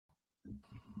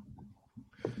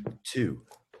Two.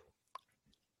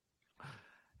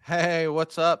 Hey,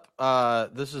 what's up?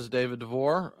 This is David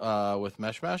DeVore with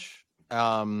Meshmesh.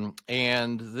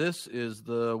 And this is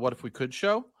the What If We Could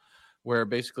show, where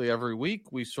basically every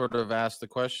week we sort of ask the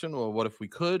question, well, what if we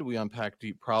could? We unpack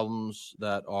deep problems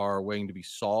that are waiting to be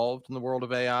solved in the world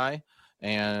of AI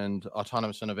and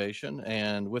autonomous innovation.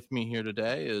 And with me here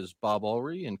today is Bob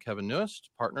Ulrey and Kevin Newest,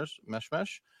 partners,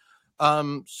 Meshmesh.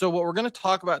 So what we're going to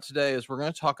talk about today is we're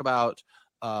going to talk about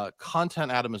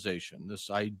content atomization, this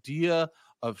idea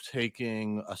of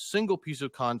taking a single piece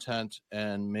of content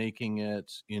and making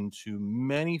it into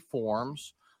many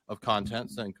forms of content,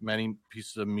 think many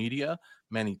pieces of media,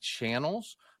 many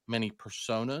channels, many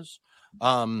personas,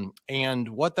 and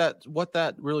what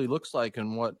that really looks like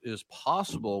and what is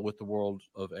possible with the world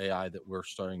of AI that we're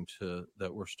starting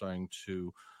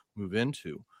to move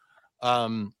into.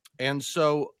 And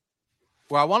so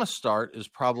where I want to start is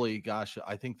probably,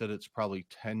 I think that it's probably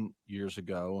 10 years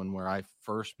ago, and where I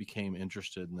first became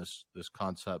interested in this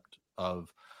concept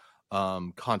of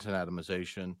content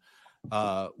atomization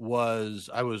was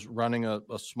I was running a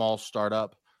small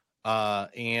startup,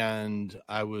 and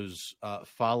I was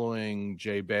following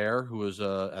Jay Baer, who was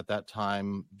at that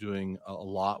time doing a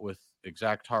lot with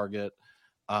ExactTarget,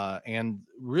 and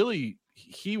really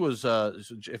he was,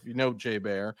 if you know Jay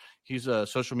Baer, he's a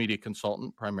social media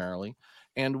consultant primarily.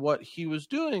 And what he was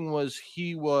doing was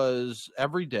he was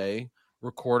every day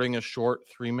recording a short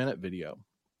 3-minute video.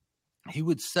 He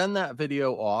would send that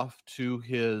video off to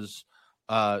his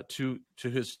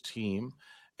his team,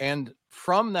 and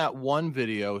from that one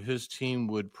video, his team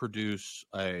would produce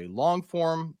a long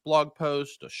form blog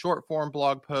post, a short form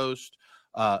blog post,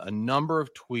 a number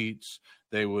of tweets.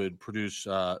 They would produce,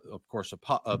 of course,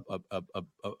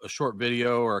 a short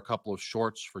video or a couple of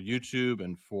shorts for YouTube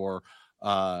and for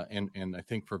and I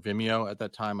think for Vimeo at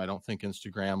that time. I don't think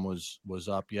Instagram was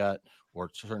up yet, or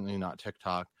certainly not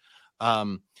TikTok.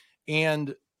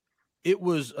 And it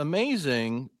was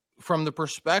amazing from the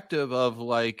perspective of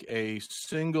like a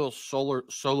single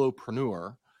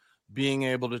solopreneur being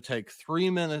able to take 3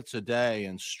 minutes a day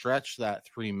and stretch that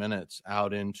 3 minutes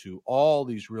out into all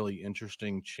these really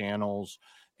interesting channels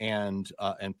and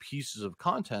pieces of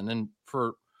content. And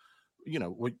for,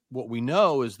 what we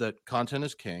know is that content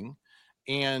is king.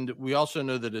 And we also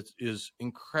know that it is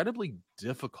incredibly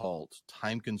difficult,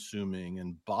 time consuming,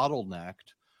 and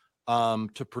bottlenecked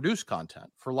to produce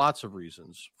content for lots of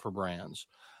reasons for brands.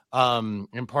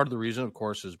 And part of the reason, of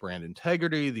course, is brand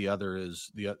integrity. The other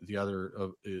is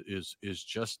is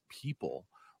just people,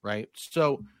 right?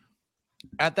 So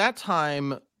at that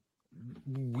time,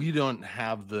 we don't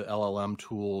have the LLM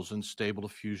tools and stable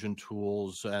diffusion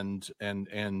tools and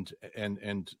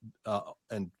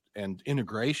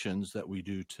integrations that we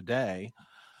do today.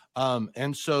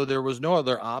 And so there was no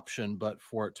other option but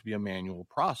for it to be a manual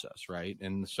process, right?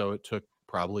 And so it took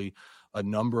probably a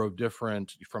number of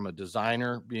different, from a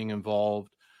designer being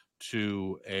involved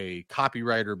to a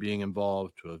copywriter being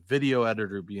involved to a video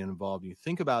editor being involved. You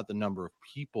think about the number of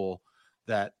people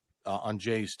that on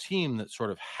Jay's team that sort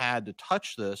of had to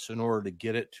touch this in order to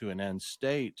get it to an end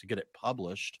state, to get it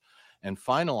published and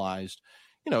finalized.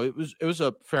 It was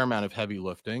a fair amount of heavy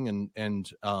lifting,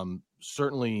 and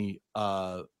certainly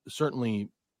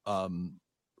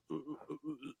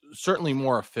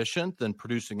more efficient than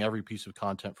producing every piece of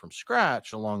content from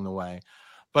scratch along the way,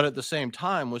 but at the same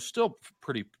time was still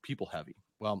pretty people heavy.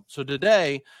 Well, so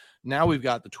today, now we've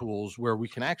got the tools where we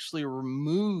can actually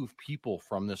remove people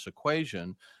from this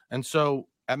equation. And so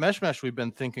at Meshmesh, we've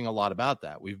been thinking a lot about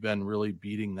that. We've been really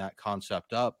beating that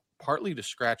concept up, partly to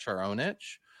scratch our own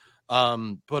itch,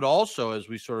 but also as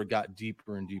we sort of got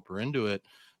deeper and deeper into it,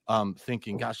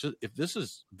 thinking, gosh, if this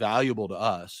is valuable to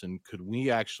us, and could we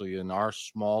actually, in our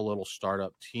small little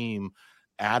startup team,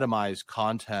 atomize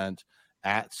content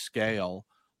at scale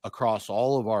across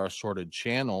all of our assorted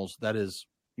channels that is,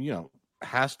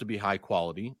 has to be high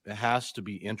quality, it has to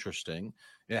be interesting,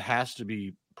 it has to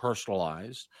be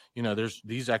personalized. There's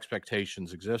these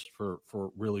expectations exist for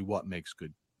really what makes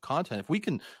good content. If we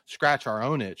can scratch our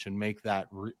own itch and make that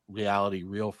reality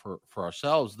real for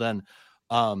ourselves, then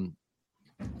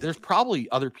there's probably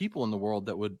other people in the world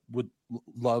that would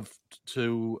love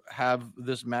to have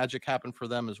this magic happen for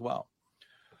them as well.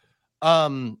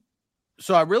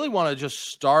 So I really want to just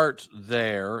start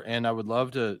there, and I would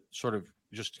love to sort of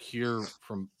just hear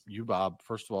from you, Bob.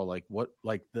 First of all, like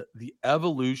the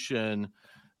evolution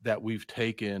that we've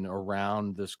taken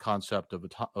around this concept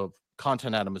of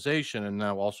content atomization, and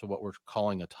now also what we're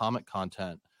calling atomic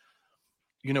content.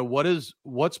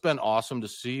 What's been awesome to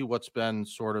see, what's been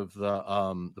sort of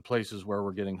the places where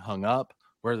we're getting hung up,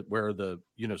 where the,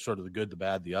 sort of the good, the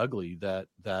bad, the ugly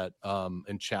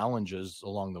and challenges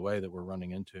along the way that we're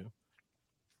running into.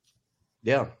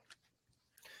 Yeah.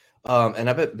 And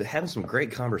I've been having some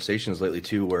great conversations lately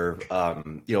too, where,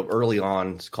 early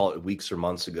on, let's call it weeks or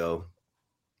months ago,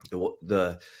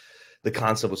 the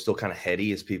concept was still kind of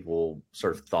heady as people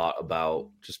sort of thought about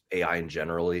just AI in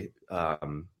generally,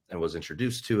 and was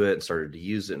introduced to it and started to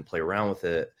use it and play around with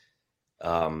it.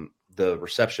 The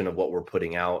reception of what we're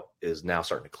putting out is now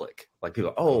starting to click. Like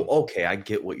people, oh, okay, I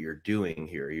get what you're doing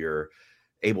here. You're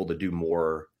able to do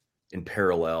more in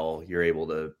parallel. You're able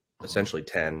to essentially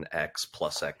 10x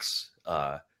plus X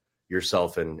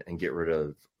yourself and get rid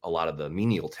of a lot of the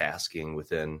menial tasking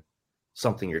within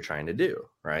something you're trying to do,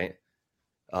 right?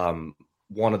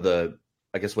 One of the,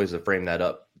 I guess, ways to frame that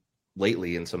up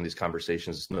lately in some of these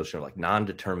conversations is the notion of like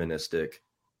non-deterministic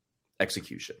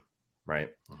execution, right?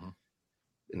 Mm-hmm.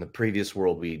 In the previous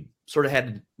world, we sort of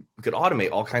we could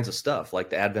automate all kinds of stuff, like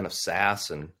the advent of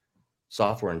SaaS and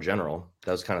software in general.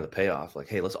 That was kind of the payoff. Like,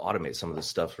 hey, let's automate some of this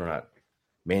stuff. So we're not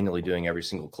manually doing every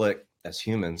single click as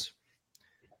humans.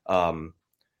 But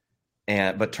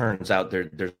turns out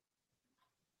there's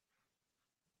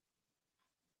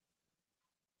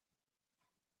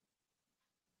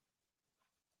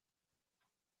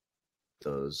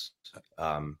those,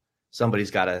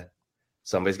 somebody's got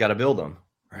to build them,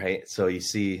 right? So you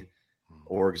see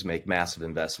orgs make massive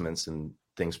investments in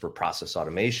things for process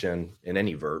automation in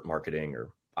any vert, marketing or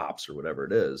ops or whatever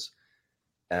it is,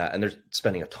 and they're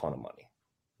spending a ton of money,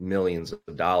 millions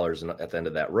of dollars, and at the end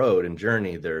of that road and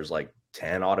journey, there's like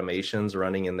 10 automations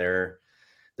running in their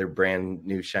brand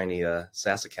new shiny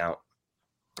SaaS account.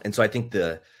 And so I think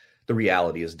the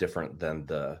reality is different than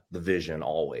the vision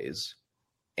always.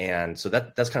 And so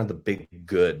that's kind of the big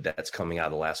good that's coming out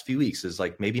of the last few weeks is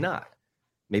like, maybe not.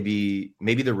 Maybe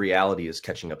the reality is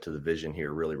catching up to the vision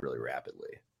here really, really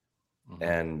rapidly. Mm-hmm.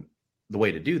 And the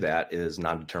way to do that is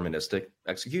non-deterministic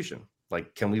execution.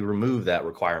 Like, can we remove that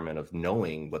requirement of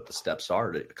knowing what the steps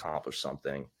are to accomplish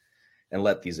something and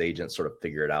let these agents sort of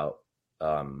figure it out,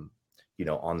 on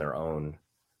their own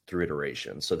through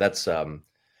iteration? So that's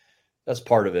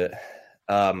part of it.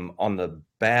 On the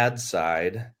bad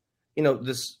side,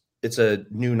 it's a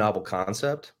new novel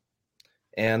concept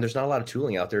and there's not a lot of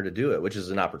tooling out there to do it, which is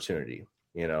an opportunity.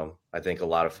 I think a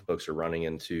lot of folks are running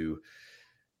into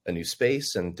a new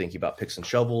space and thinking about picks and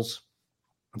shovels.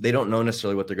 They don't know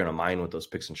necessarily what they're going to mine with those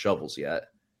picks and shovels yet.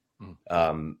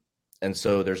 And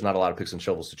so there's not a lot of picks and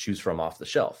shovels to choose from off the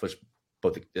shelf, which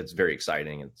it's very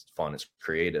exciting. It's fun. It's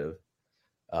creative.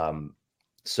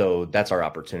 So that's our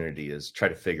opportunity, is try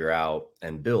to figure out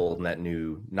and build that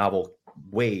new novel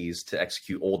ways to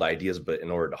execute old ideas, but in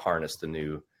order to harness the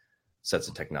new sets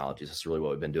of technologies. That's really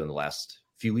what we've been doing the last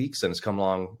few weeks, and it's come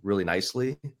along really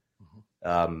nicely.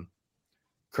 Mm-hmm.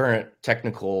 Current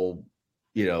technical,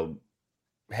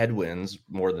 headwinds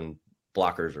more than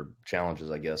blockers or challenges,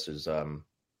 I guess, is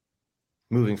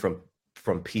moving from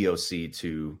POC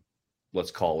to,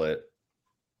 let's call it,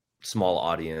 small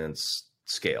audience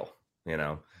scale.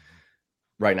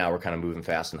 Right now we're kind of moving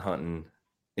fast and hunting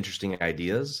interesting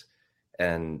ideas.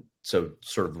 And so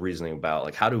sort of reasoning about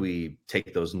like, how do we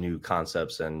take those new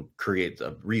concepts and create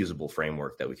a reusable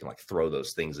framework that we can like throw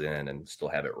those things in and still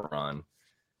have it run?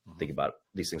 Mm-hmm. Think about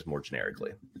these things more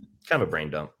generically. Kind of a brain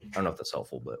dump. I don't know if that's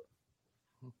helpful, but.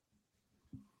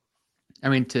 I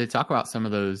mean, to talk about some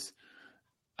of those,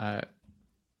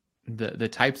 the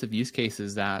types of use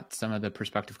cases that some of the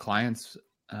prospective clients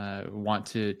want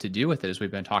to do with it, as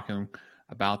we've been talking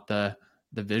about the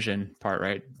vision part,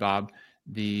 right, Bob?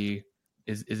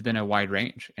 Has been a wide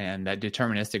range, and that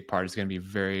deterministic part is going to be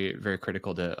very, very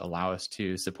critical to allow us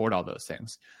to support all those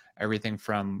things. Everything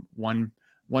from one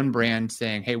brand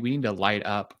saying, "Hey, we need to light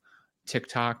up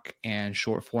TikTok and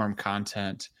short form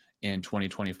content in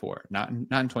 2024, not in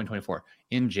 2024,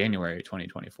 in January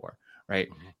 2024." Right?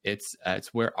 Mm-hmm.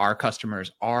 It's where our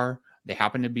customers are. They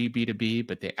happen to be B2B,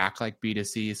 but they act like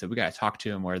B2C. So we got to talk to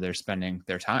them where they're spending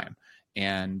their time.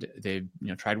 And they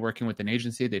tried working with an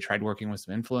agency. They tried working with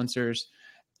some influencers.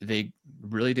 They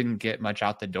really didn't get much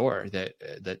out the door. That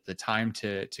the time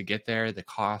to get there, the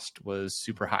cost was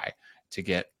super high to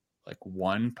get like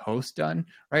one post done,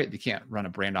 right? They can't run a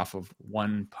brand off of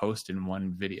one post in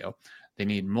one video. They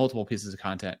need multiple pieces of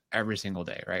content every single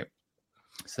day, right?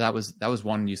 So that was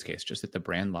one use case, just at the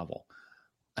brand level.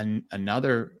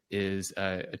 Another is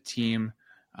a team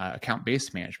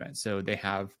account-based management. So they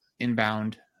have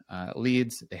inbound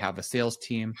leads, they have a sales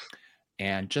team,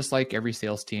 and just like every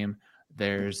sales team,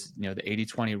 there's the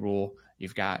 80-20 rule.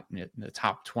 You've got the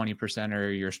top 20%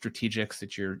 are your strategics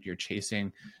that you're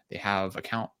chasing. They have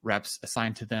account reps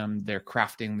assigned to them. They're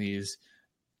crafting these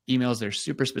emails that are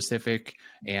super specific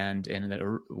and that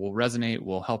will resonate,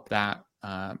 will help that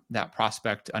that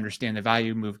prospect understand the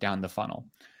value, move down the funnel.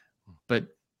 But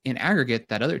in aggregate,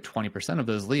 that other 20% of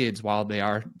those leads, while they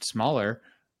are smaller,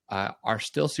 are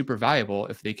still super valuable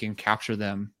if they can capture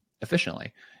them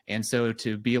efficiently. And so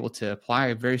to be able to apply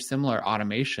a very similar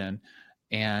automation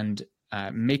and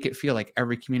make it feel like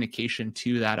every communication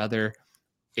to that other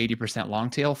 80% long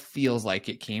tail feels like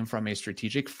it came from a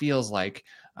strategic, feels like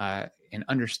and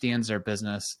understands their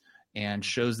business and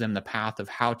shows them the path of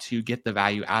how to get the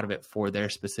value out of it for their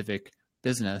specific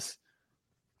business.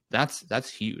 That's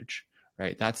huge,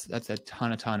 right? That's a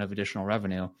ton of additional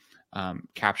revenue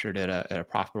captured at a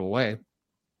profitable way.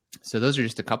 So those are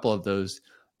just a couple of those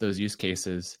use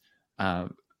cases.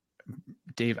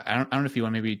 Dave, I don't know if you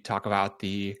want to maybe talk about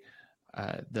the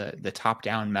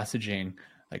top-down messaging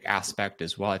like aspect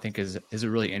as well. I think is a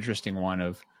really interesting one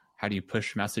of how do you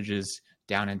push messages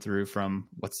down and through from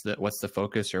what's the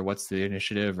focus or what's the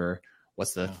initiative or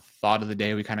what's the thought of the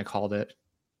day, we kind of called it.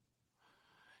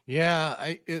 Yeah,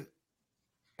 I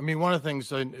mean, one of the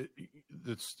things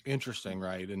that's interesting,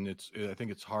 right? And I think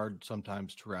it's hard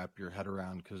sometimes to wrap your head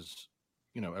around because,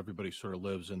 everybody sort of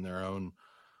lives in their own,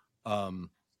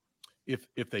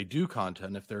 if they do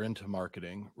content, if they're into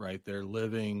marketing, right, they're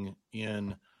living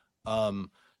in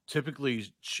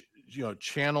typically,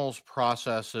 channels,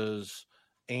 processes,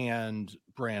 and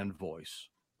brand voice,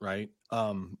 right?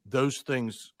 Those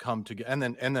things come together,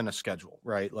 and then a schedule,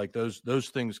 right? Like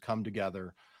those things come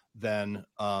together then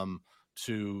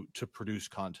to produce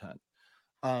content.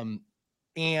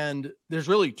 And there's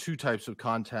really two types of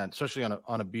content, especially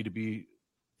on a B2B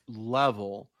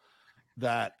level,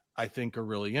 that I think are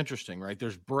really interesting, right?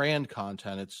 There's brand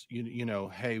content. It's,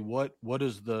 hey,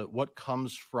 what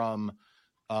comes from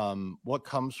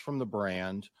the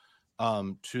brand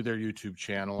to their YouTube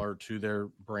channel or to their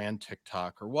brand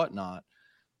TikTok or whatnot.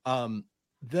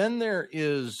 Then there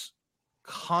is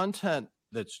content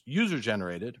that's user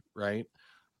generated, right?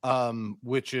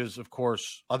 Which is, of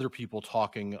course, other people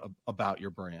talking about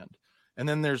your brand. And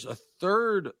then there's a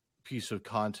third piece of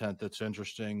content that's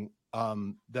interesting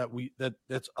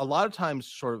that's a lot of times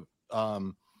sort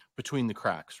of between the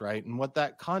cracks, right? And what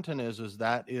that content is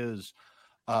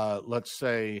let's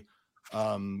say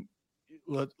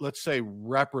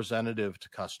representative to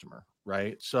customer,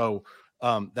 right? So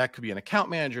that could be an account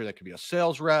manager, that could be a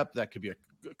sales rep, that could be a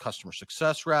customer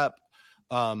success rep.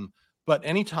 But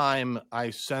anytime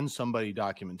I send somebody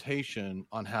documentation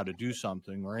on how to do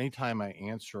something, or anytime I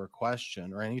answer a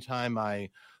question, or anytime I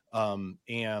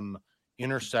am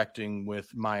intersecting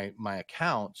with my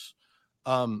accounts,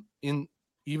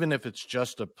 even if it's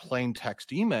just a plain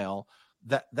text email,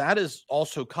 that is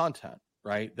also content,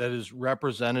 right? That is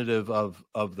representative of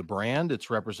the brand. It's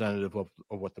representative of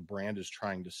what the brand is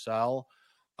trying to sell,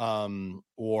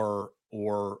 or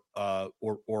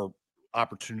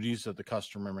opportunities that the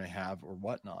customer may have or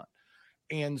whatnot.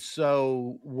 And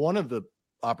so one of the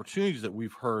opportunities that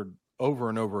we've heard over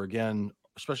and over again,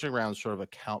 especially around sort of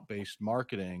account-based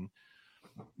marketing,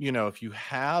 if you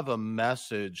have a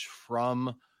message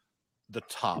from the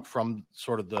top, from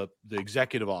sort of the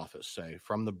executive office, say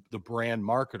from the brand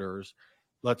marketers,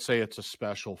 let's say it's a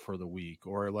special for the week,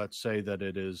 or let's say that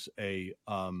it is a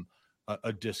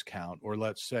discount, or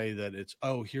let's say that it's,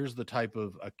 here's the type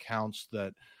of accounts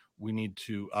that we need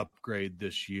to upgrade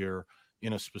this year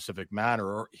in a specific manner,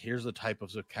 or here's the type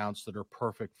of accounts that are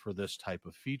perfect for this type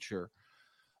of feature.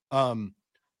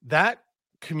 That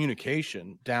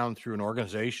communication down through an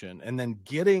organization, and then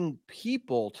getting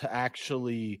people to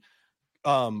actually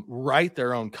write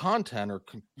their own content or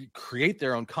create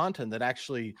their own content that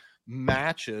actually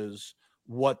matches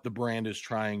what the brand is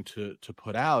trying to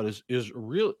put out is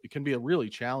it can be a really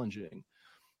challenging.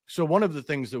 So one of the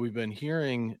things that we've been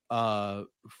hearing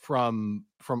from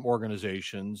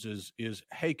organizations is,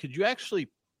 hey, could you actually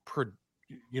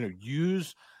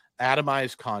use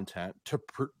atomized content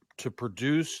to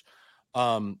produce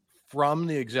from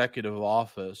the executive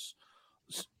office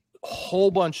whole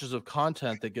bunches of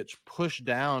content that gets pushed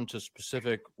down to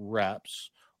specific reps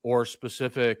or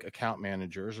specific account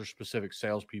managers or specific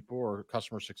salespeople or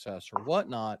customer success or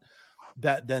whatnot,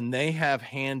 that then they have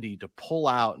handy to pull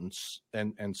out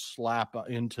and slap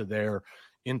into their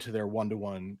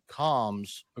one-to-one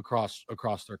comms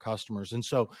across their customers. And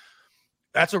so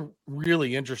that's a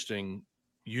really interesting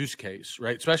use case,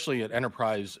 right? Especially at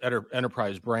enterprise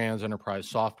brands, enterprise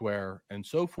software, and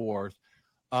so forth,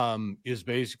 is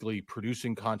basically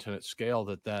producing content at scale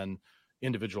that then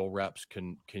individual reps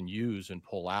can use and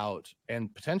pull out,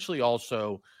 and potentially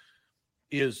also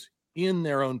is in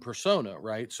their own persona,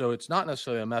 right? So it's not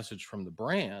necessarily a message from the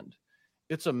brand.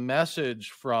 it's a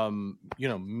message from,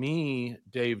 me,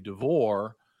 Dave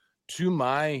DeVore, to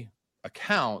my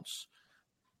accounts,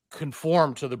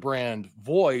 conform to the brand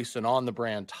voice and on the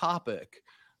brand topic.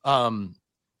 And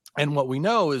what we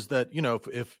know is that,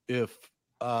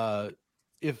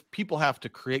 if people have to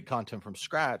create content from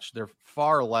scratch, they're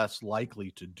far less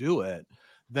likely to do it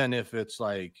than if it's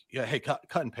like, yeah, hey, cut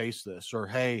and paste this, or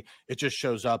hey, it just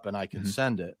shows up and I can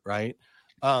send it, right?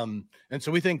 And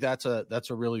so we think that's a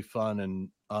really fun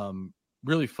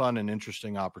and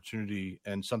interesting opportunity,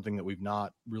 and something that we've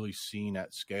not really seen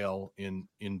at scale in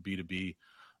B2B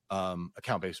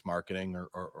account-based marketing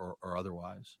or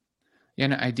otherwise. Yeah,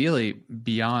 and ideally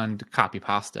beyond copy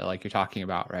pasta, like you're talking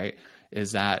about, right?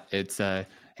 Is that it's hey,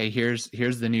 here's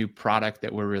the new product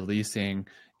that we're releasing,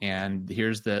 and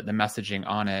here's the messaging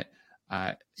on it.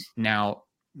 Now,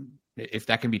 if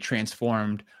that can be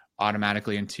transformed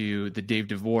automatically into the Dave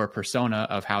DeVore persona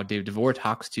of how Dave DeVore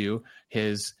talks to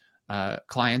his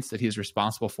clients that he's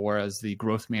responsible for as the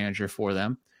growth manager for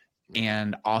them,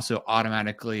 and also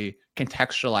automatically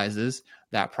contextualizes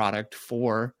that product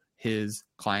for his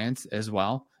clients as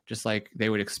well, just like they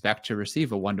would expect to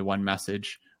receive a one-to-one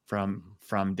message from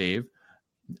Dave.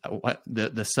 What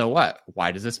the so what?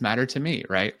 Why does this matter to me?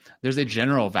 Right? There's a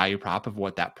general value prop of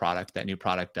what that new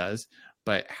product does,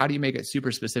 but how do you make it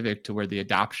super specific to where the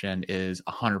adoption is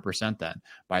 100% then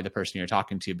by the person you're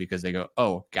talking to, because they go,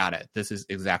 oh, got it. This is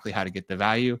exactly how to get the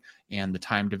value, and the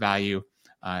time to value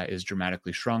is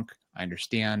dramatically shrunk. I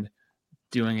understand.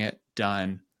 Doing it,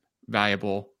 done,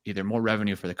 valuable, either more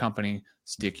revenue for the company,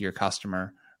 stickier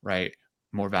customer, right?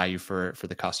 More value for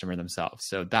the customer themselves.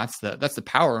 So that's the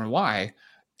power, and why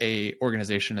a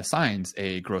organization assigns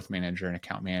a growth manager, an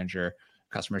account manager,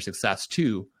 customer success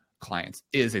to clients,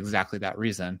 is exactly that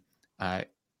reason.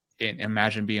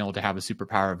 Imagine being able to have a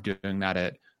superpower of doing that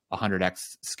at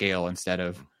 100x scale instead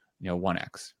of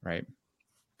 1x, right?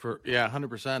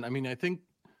 100%. I mean, I think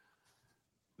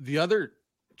the other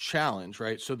challenge,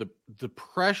 right? So the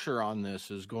pressure on this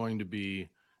is going to be,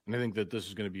 and I think that this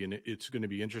is going to be, it's going to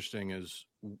be interesting, is,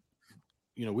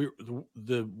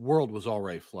 the world was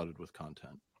already flooded with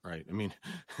content, right? I mean,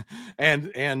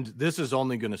 and this is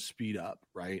only going to speed up,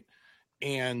 right?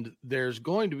 And there's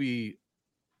going to be,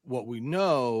 what we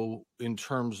know in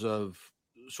terms of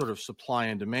sort of supply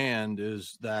and demand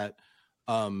is that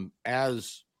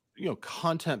as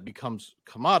content becomes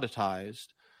commoditized,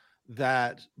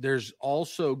 that there's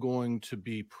also going to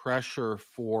be pressure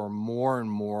for more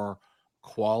and more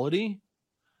quality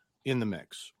in the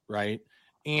mix, right?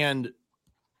 And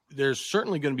there's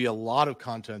certainly going to be a lot of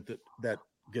content that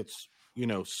gets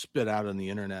spit out on the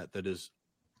internet that is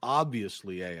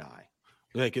obviously AI,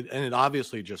 and it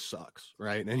obviously just sucks,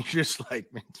 right? And you're just like,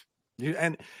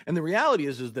 and the reality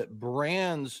is that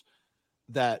brands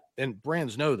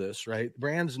know this, right?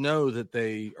 Brands know that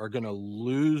they are going to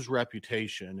lose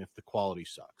reputation if the quality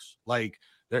sucks. Like,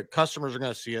 their customers are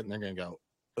going to see it and they're going to go,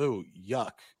 oh,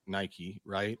 yuck, Nike,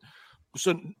 right?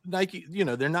 So Nike,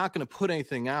 they're not going to put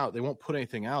anything out. They won't put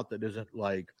anything out that isn't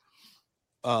like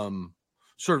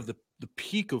sort of the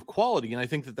peak of quality. And I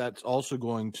think that that's also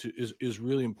going to is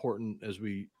really important as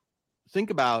we think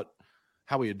about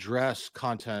how we address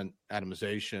content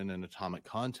atomization and atomic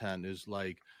content, is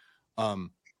like,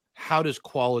 how does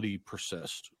quality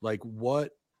persist? Like,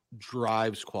 what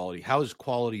drives quality? How is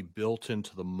quality built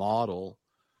into the model?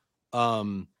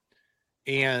 And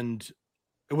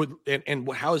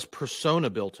how is persona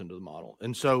built into the model?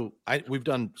 And so we've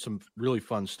done some really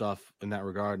fun stuff in that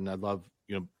regard. And I'd love,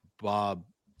 Bob,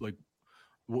 like,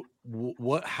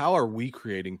 how are we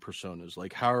creating personas?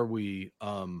 Like, how are we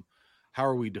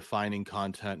defining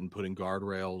content and putting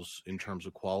guardrails in terms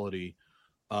of quality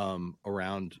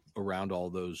around all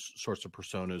those sorts of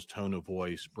personas, tone of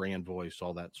voice, brand voice,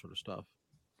 all that sort of stuff?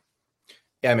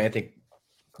 Yeah, I mean, I think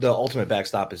the ultimate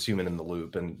backstop is human in the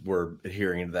loop, and we're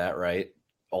adhering to that, right?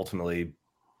 Ultimately,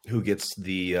 who gets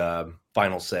the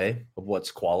final say of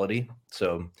what's quality?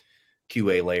 So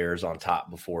QA layers on top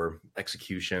before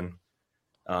execution,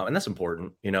 and that's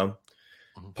important.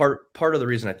 Part of the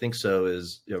reason I think so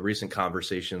is recent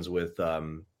conversations with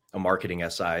a marketing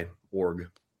SI org,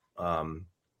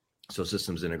 so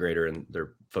systems integrator, and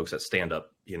they're folks that stand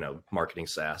up marketing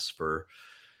SaaS for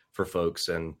folks,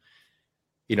 and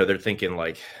they're thinking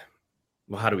like,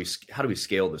 well, how do we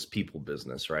scale this people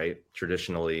business, right?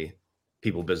 Traditionally,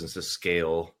 people businesses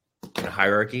scale in a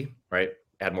hierarchy, right?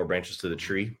 Add more branches to the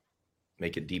tree,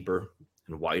 make it deeper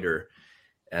and wider.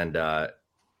 And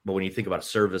but when you think about a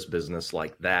service business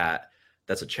like that,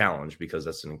 that's a challenge, because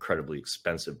that's an incredibly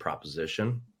expensive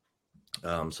proposition.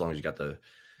 As long as you got the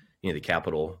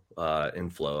capital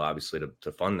inflow, obviously,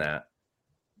 to fund that.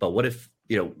 But what if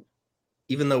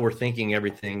even though we're thinking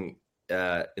everything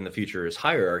in the future is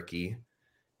hierarchy,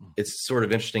 it's sort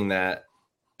of interesting that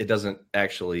it doesn't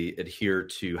actually adhere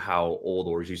to how old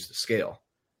orgs used to scale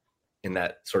in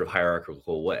that sort of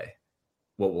hierarchical way.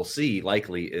 What we'll see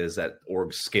likely is that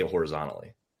orgs scale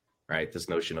horizontally, right? This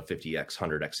notion of 50x,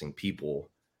 100xing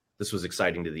people, this was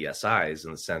exciting to the SIs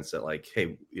in the sense that like,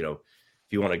 hey, if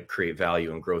you want to create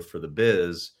value and growth for the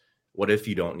biz, what if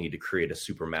you don't need to create a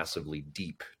super massively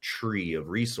deep tree of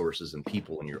resources and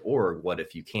people in your org? What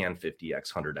if you can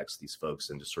 50x, 100x these folks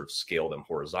and just sort of scale them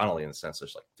horizontally in the sense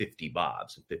there's like 50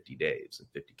 Bobs and 50 Daves and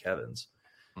 50 Kevins,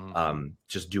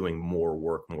 just doing more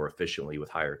work more efficiently with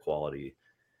higher quality.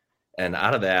 And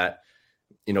out of that,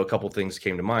 a couple of things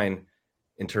came to mind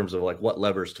in terms of like what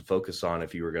levers to focus on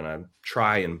if you were going to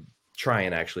try and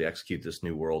actually execute this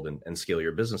new world and scale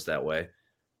your business that way.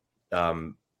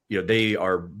 They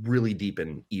are really deep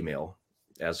in email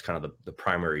as kind of the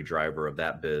primary driver of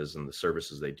that biz and the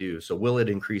services they do. So will it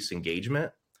increase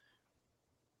engagement?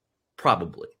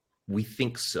 Probably. We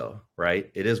think so,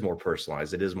 right? It is more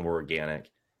personalized. It is more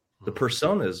organic. The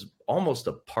persona is almost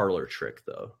a parlor trick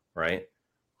though, right?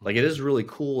 Like it is really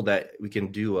cool that we can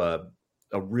do a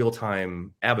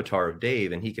real-time avatar of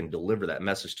Dave and he can deliver that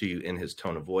message to you in his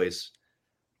tone of voice.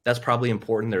 That's probably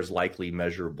important. There's likely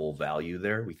measurable value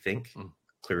there, we think.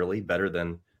 Clearly better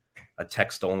than a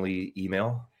text only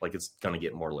email. Like it's going to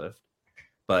get more lift,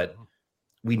 but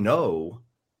we know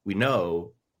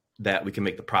that we can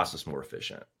make the process more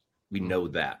efficient. We know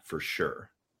that for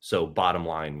sure. So bottom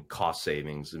line cost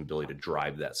savings and ability to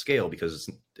drive that scale because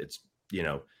it's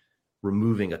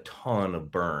removing a ton of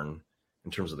burn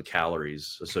in terms of the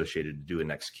calories associated to do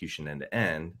an execution end to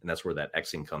end. And that's where that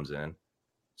Xing comes in.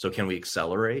 So can we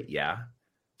accelerate? Yeah.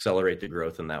 Accelerate the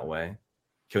growth in that way.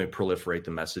 Can we proliferate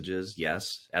the messages?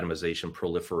 Yes. Atomization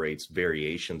proliferates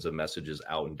variations of messages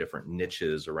out in different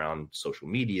niches around social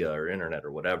media or internet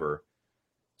or whatever,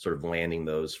 sort of landing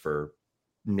those for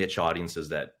niche audiences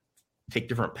that take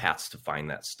different paths to find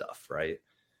that stuff, right?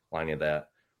 Lining that.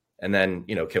 And then,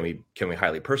 can we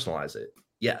highly personalize it?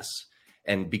 Yes.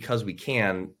 And because we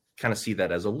can kind of see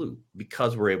that as a loop,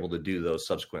 because we're able to do those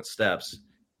subsequent steps,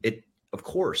 it of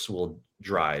course will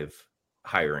drive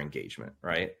higher engagement,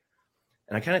 right?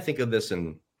 And I kind of think of this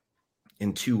in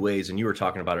two ways. And you were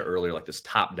talking about it earlier, like this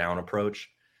top-down approach.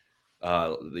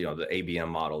 The ABM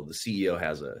model, the CEO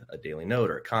has a daily note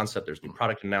or a concept. There's new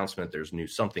product announcement. There's new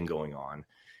something going on.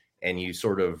 And you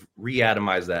sort of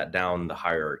re-atomize that down the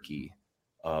hierarchy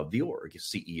of the org,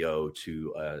 CEO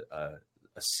to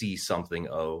a C something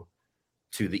O,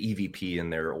 to the EVP in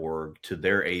their org, to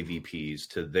their AVPs,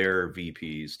 to their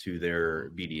VPs, to their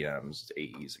BDMs,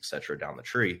 AEs, et cetera, down the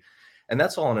tree. And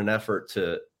that's all in an effort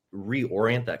to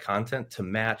reorient that content to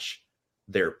match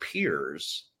their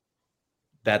peers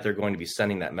that they're going to be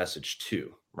sending that message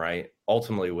to, right?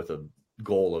 Ultimately with a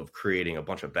goal of creating a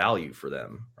bunch of value for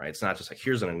them, right? It's not just like,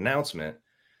 here's an announcement.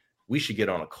 We should get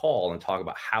on a call and talk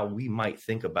about how we might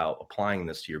think about applying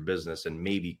this to your business and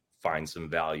maybe find some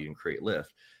value and create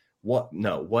lift.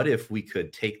 What if we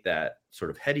could take that sort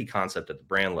of heady concept at the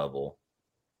brand level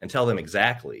and tell them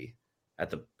exactly at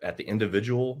the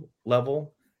individual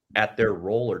level, at their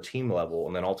role or team level,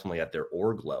 and then ultimately at their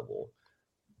org level,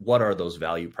 what are those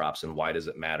value props and why does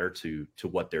it matter to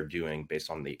what they're doing based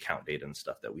on the account data and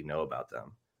stuff that we know about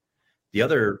them? The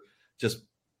other just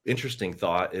interesting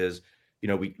thought is,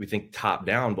 we think top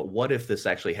down, but what if this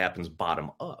actually happens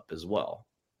bottom up as well?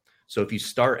 So if you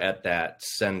start at that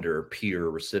sender, peer,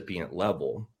 recipient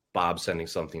level, Bob sending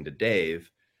something to Dave,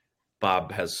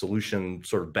 Bob has solution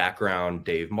sort of background,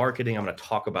 Dave marketing. I'm going to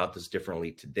talk about this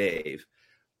differently to Dave.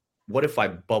 What if I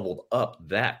bubbled up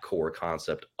that core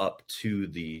concept up to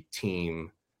the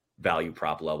team value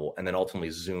prop level and then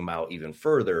ultimately zoom out even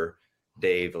further,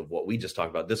 Dave, of what we just talked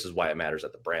about? This is why it matters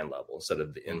at the brand level instead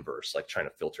of the inverse, like trying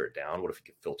to filter it down. What if you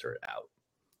could filter it out?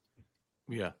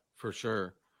 Yeah, for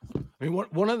sure. I mean,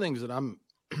 one of the things that I'm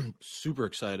super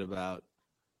excited about,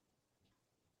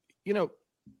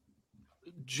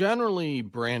 generally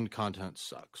brand content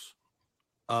sucks.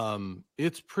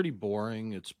 It's pretty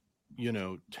boring. It's,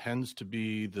 tends to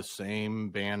be the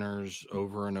same banners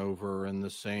over and over and the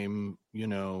same,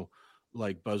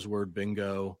 like buzzword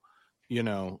bingo,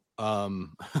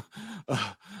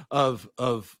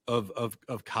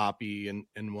 of copy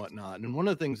and whatnot. And one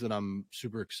of the things that I'm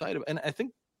super excited about, and I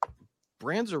think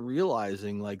brands are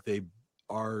realizing like they're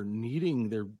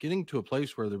getting to a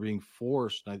place where they're being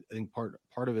forced. And I think part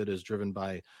of it is driven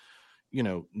by,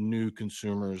 new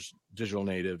consumers, digital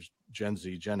natives, Gen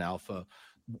Z, Gen Alpha,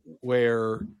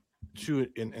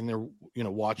 and they're,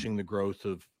 watching the growth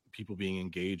of people being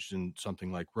engaged in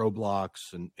something like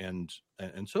Roblox and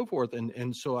so forth.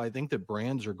 And so I think that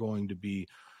brands are going to be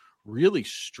really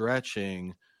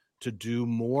stretching to do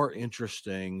more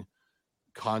interesting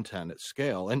content at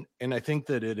scale. And I think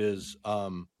that it is,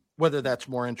 whether that's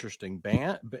more interesting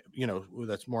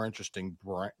that's more interesting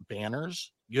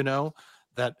banners, and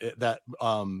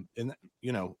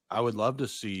I would love to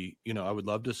see,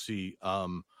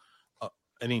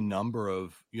 any number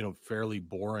of, fairly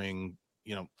boring,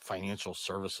 financial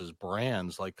services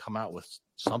brands like come out with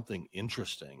something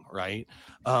interesting, right?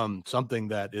 Something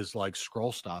that is like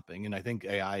scroll stopping. And I think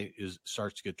AI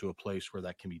starts to get to a place where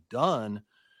that can be done.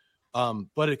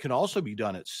 But it can also be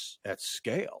done at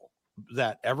scale,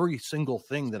 that every single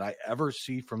thing that I ever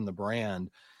see from the brand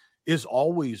is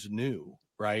always new,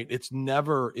 right?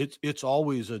 It's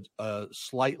always a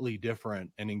slightly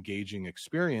different and engaging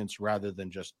experience rather than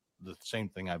just the same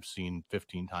thing I've seen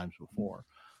 15 times before.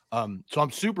 So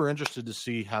I'm super interested to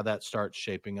see how that starts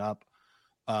shaping up.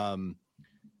 And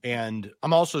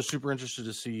I'm also super interested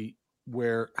to see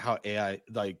how AI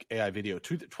video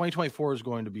 2024 is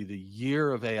going to be the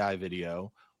year of AI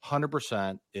video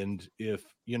 100%. And if,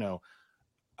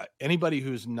 anybody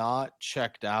who's not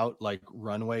checked out like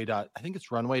I think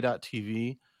it's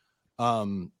runway.tv,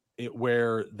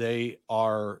 where they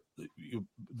are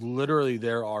literally,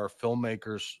 there are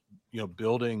filmmakers,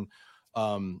 building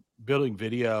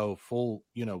video full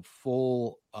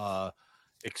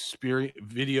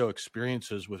video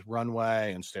experiences with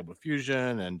Runway and Stable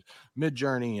Diffusion and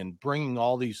Midjourney, and bringing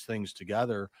all these things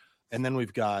together. And then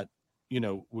we've got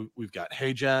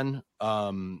HeyGen,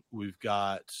 we've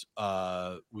got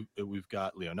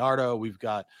Leonardo, we've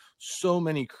got so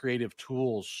many creative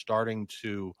tools starting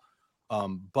to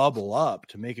bubble up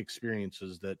to make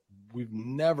experiences that we've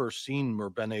never seen or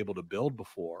been able to build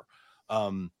before.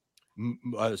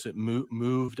 Is it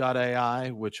move.ai,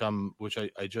 which I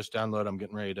just downloaded. I'm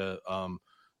getting ready to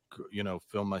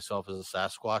film myself as a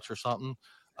Sasquatch or something.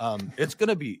 It's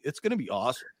gonna be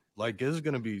awesome. Like it's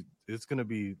gonna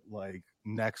be like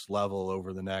next level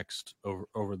over the next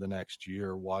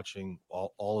year, watching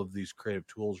all of these creative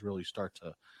tools really start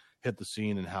to hit the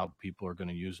scene and how people are going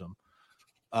to use them.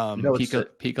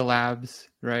 Pika Labs,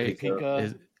 right? Pika.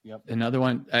 Is another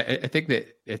one. I think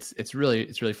that it's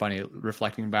really funny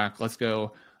reflecting back. Let's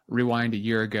go rewind a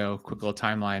year ago, quick little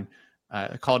timeline.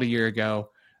 Called a year ago.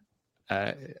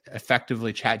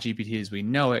 Effectively, ChatGPT as we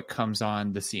know it comes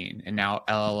on the scene, and now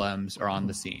LLMs are on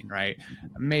the scene, right?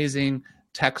 Amazing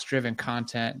text-driven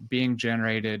content being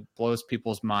generated, blows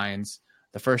people's minds.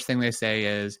 The first thing they say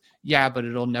is, "Yeah, but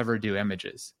it'll never do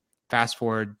images." Fast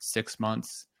forward 6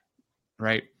 months,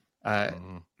 right?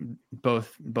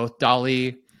 Both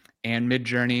DALL-E and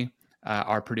Midjourney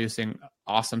are producing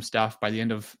awesome stuff. By the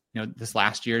end of this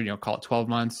last year, call it 12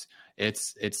 months,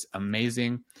 it's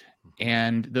amazing.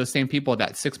 And those same people at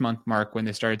that 6 month mark, when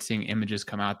they started seeing images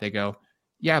come out, they go,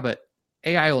 "Yeah, but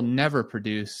AI will never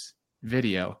produce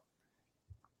video."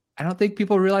 I don't think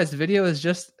people realize video is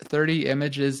just 30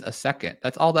 images a second.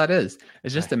 That's all that is.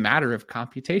 It's just a matter of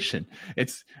computation.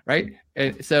 It's right.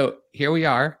 And so here we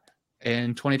are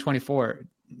in 2024.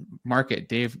 Market,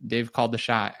 Dave called the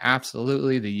shot.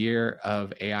 Absolutely the year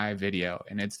of AI video.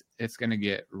 And it's going to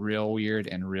get real weird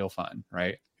and real fun,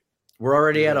 right? We're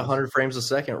already at 100 frames a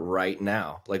second right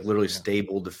now. Like literally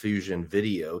Stable Diffusion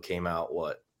video came out,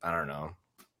 I don't know,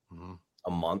 a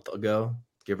month ago,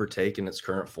 give or take, in its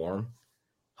current form.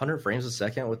 100 frames a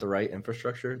second with the right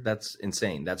infrastructure. That's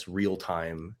insane. That's real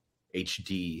time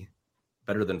HD,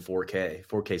 better than 4K.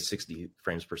 4K 60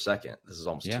 frames per second. This is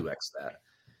almost 2x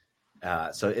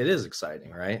that. So it is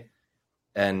exciting, right?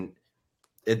 And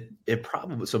it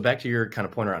probably, so back to your kind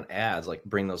of point around ads, like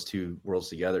bring those two worlds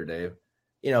together, Dave.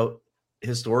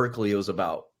 Historically it was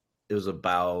about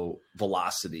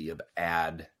velocity of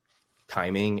ad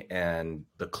timing and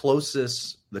the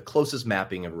closest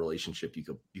mapping of relationship you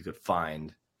could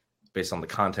find based on the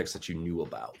context that you knew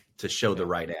about to show the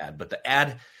right ad. But the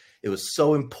ad, it was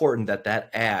so important that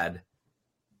ad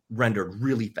rendered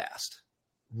really fast,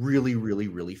 really, really,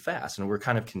 really fast. And we're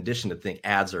kind of conditioned to think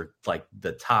ads are like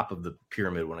the top of the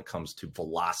pyramid when it comes to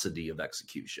velocity of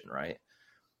execution, right?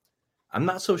 I'm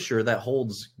not so sure that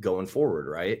holds going forward,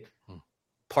 right?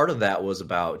 Part of that was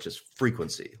about just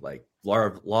frequency, like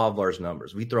law of large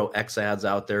numbers. We throw X ads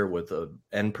out there with a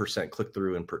N% click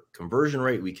through and conversion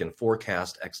rate. We can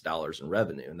forecast X dollars in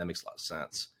revenue, and that makes a lot of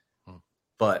sense.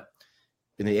 But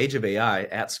in the age of AI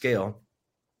at scale,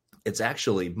 it's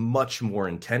actually much more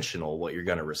intentional what you're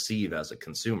going to receive as a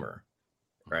consumer,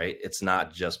 right? It's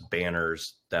not just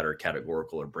banners that are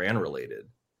categorical or brand related.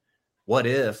 What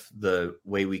if the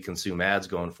way we consume ads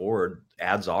going forward,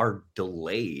 ads are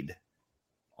delayed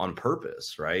on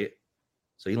purpose, right?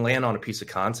 So you land on a piece of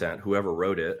content, whoever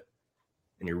wrote it,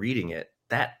 and you're reading it,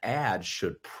 that ad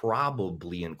should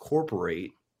probably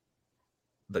incorporate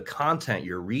the content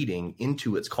you're reading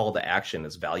into its call to action,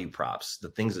 its value props, the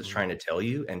things it's trying to tell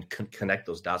you, and connect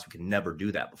those dots. We could never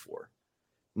do that before.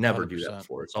 Never 100%. Do that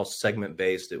before. It's all segment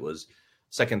based. It was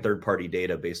second, third party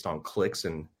data based on clicks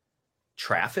and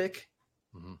traffic,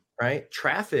 right?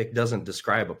 Traffic doesn't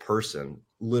describe a person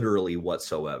literally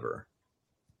whatsoever.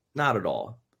 Not at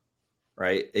all,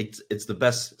 right? It's the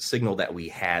best signal that we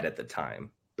had at the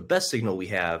time. The best signal we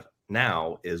have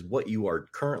now is what you are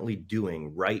currently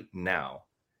doing right now.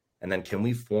 And then can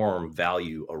we form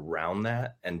value around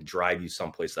that and drive you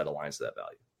someplace that aligns to that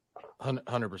value?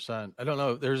 100%. I don't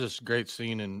know. There's this great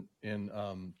scene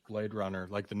in Blade Runner,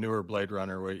 like the newer Blade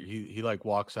Runner, where he like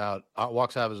walks out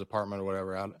of his apartment or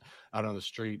whatever out on the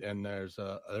street, and there's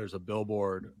a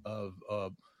billboard of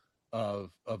a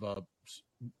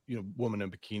woman in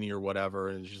bikini or whatever,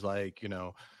 and she's like,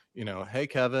 hey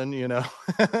Kevin,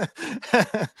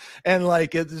 and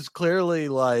like it is clearly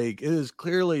like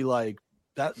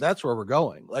that's where we're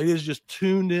going. Like it's just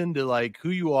tuned into like who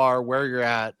you are, where you're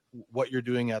at, what you're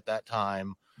doing at that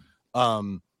time,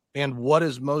 and what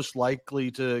is most likely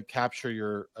to capture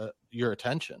your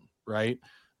attention, right?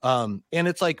 And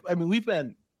it's like, we've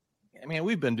been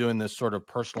doing this sort of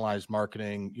personalized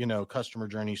marketing, customer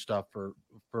journey stuff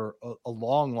for a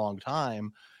long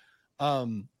time.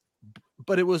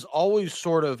 But it was always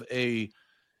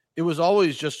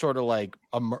just sort of like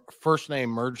a first name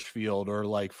merge field, or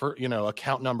like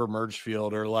account number merge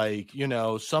field, or like,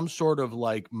 some sort of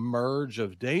like merge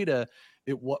of data.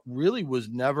 What really was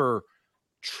never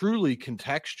truly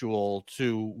contextual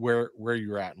to where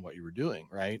you're at and what you were doing.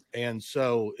 Right. And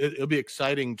so it'll be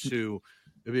exciting to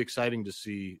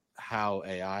see how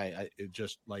AI, it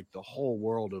just like the whole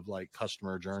world of like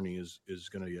customer journey is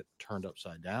going to get turned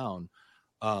upside down.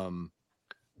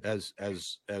 As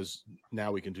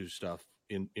now we can do stuff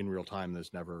in real time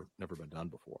that's never been done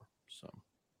before. So,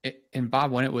 and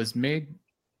Bob, when it was made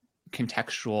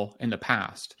contextual in the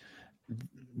past,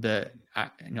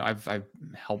 I've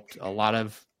helped a lot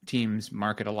of teams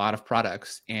market a lot of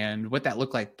products, and what that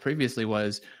looked like previously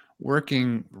was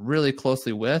working really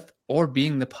closely with or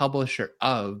being the publisher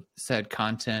of said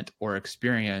content or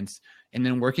experience, and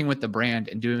then working with the brand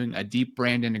and doing a deep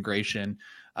brand integration,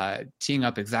 teeing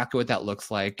up exactly what that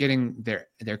looks like, getting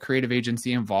their creative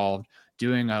agency involved,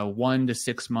 doing a 1 to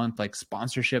 6 month like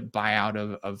sponsorship buyout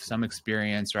of some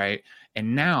experience, right?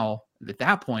 And now at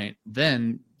that point,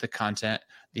 then the content,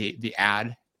 the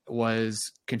ad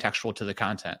was contextual to the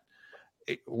content.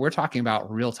 We're talking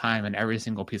about real time in every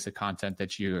single piece of content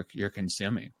that you're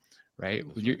consuming, right?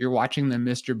 You're watching the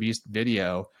Mr. Beast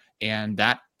video, and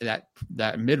that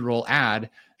mid-roll ad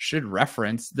should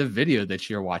reference the video that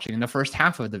you're watching in the first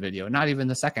half of the video, not even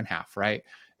the second half, right?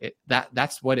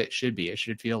 That's what it should be. It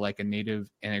should feel like a native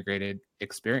integrated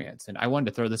experience. And I wanted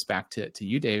to throw this back to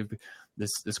you, Dave,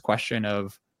 this question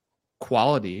of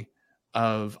quality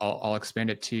of, I'll expand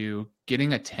it to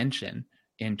getting attention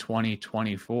in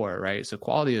 2024, right? So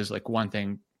quality is like one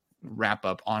thing, wrap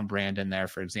up on brand in there,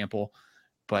 for example,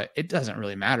 but it doesn't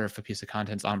really matter if a piece of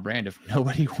content's on brand if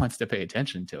nobody wants to pay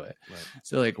attention to it. Right.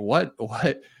 So like what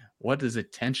does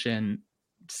attention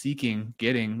seeking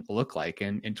getting look like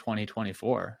in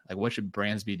 2024? Like what should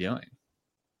brands be doing?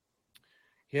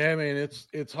 Yeah, I mean,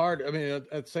 it's hard. I mean,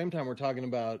 at the same time, we're talking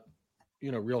about,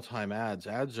 real-time ads.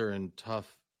 Ads are in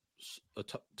a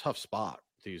tough spot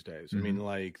these days. Mm-hmm. I mean,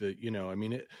 like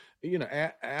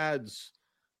ads,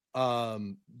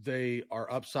 they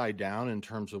are upside down in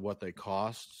terms of what they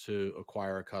cost to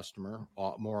acquire a customer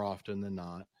more often than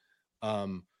not.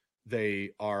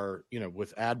 They are,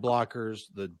 with ad blockers,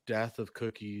 the death of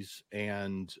cookies,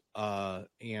 and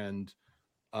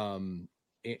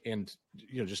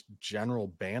just general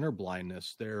banner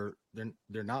blindness, they're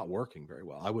not working very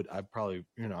well. I probably,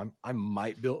 I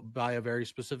might buy a very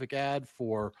specific ad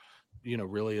for,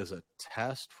 really as a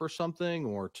test for something,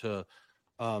 or to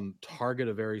target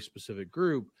a very specific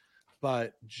group,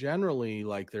 but generally,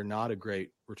 like, they're not a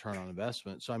great return on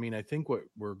investment. So I mean, I think what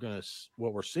we're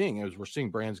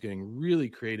seeing brands getting really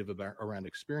creative around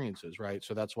experiences, right?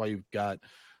 So that's why you've got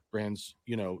brands,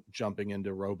 jumping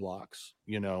into Roblox,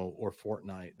 or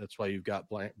Fortnite. That's why you've got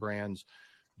brands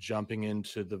jumping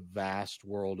into the vast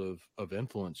world of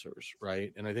influencers,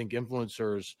 right? And I think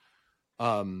influencers,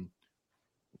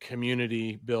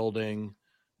 community building,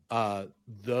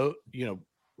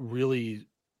 really,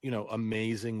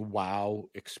 amazing wow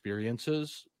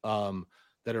experiences,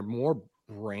 that are more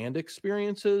brand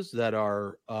experiences that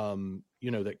are,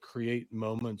 that create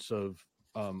moments of,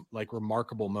 like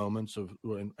remarkable moments of,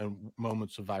 and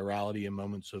moments of virality and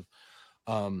moments of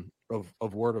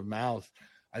word of mouth.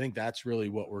 I think that's really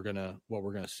what we're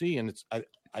gonna see, and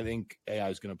I think AI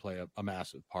is gonna play a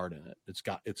massive part in it.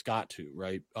 It's got to,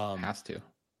 right? Has to.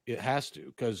 It has to,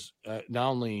 because not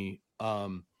only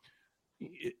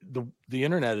the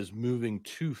internet is moving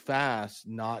too fast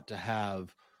not to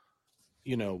have,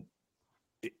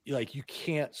 like you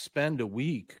can't spend a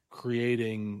week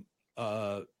creating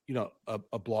a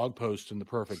blog post in the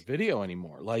perfect video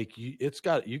anymore. Like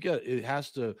it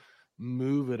has to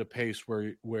move at a pace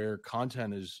where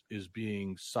content is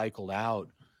being cycled out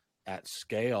at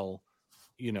scale,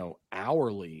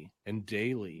 hourly and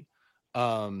daily,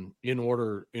 in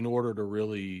order to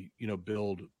really,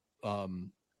 build,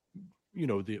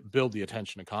 build the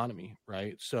attention economy,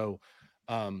 right? So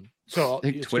I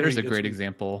think Twitter's a great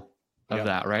example of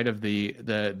that, right? Of the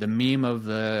meme of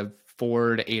the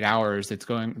 4 to 8 hours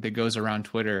that goes around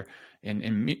Twitter,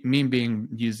 and meme being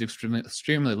used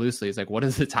extremely loosely. It's like, what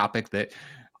is the topic that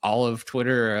all of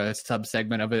Twitter, a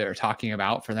subsegment of it, are talking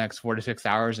about for the next 4 to 6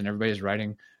 hours, and everybody's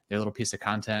writing their little piece of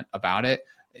content about it.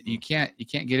 You can't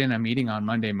get in a meeting on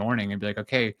Monday morning and be like,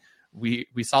 okay, we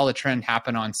saw the trend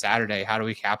happen on Saturday. How do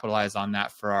we capitalize on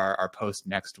that for our post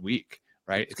next week?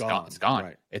 Right? It's gone. It's gone.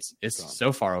 Right. It's gone.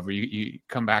 So far over. You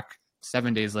come back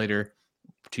 7 days later,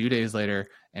 2 days later,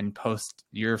 and post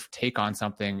your take on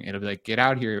something. It'll be like, get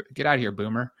out here,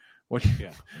 boomer. What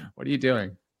are you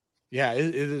doing? Yeah,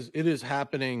 it is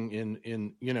happening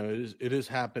it is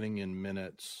happening in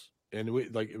minutes.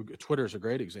 And like Twitter's a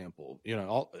great example.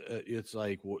 It's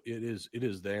like, it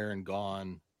is there and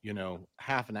gone.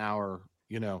 Half an hour.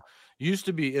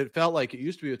 It felt like it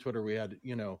used to be with Twitter. We had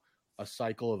a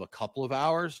cycle of a couple of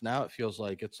hours. Now it feels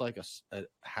like it's like a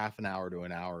half an hour to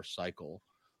an hour cycle.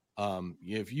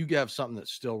 If you have something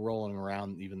that's still rolling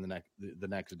around even the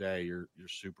next day, you're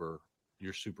super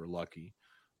lucky.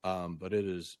 But it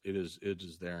is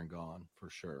there and gone for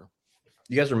sure.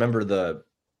 You guys remember the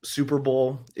Super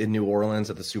Bowl in New Orleans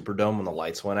at the Superdome when the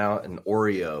lights went out, and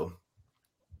Oreo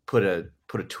put a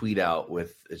tweet out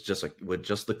with just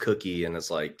the cookie, and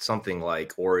it's like something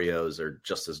like Oreos are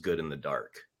just as good in the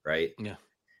dark, right? Yeah.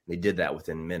 They did that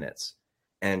within minutes,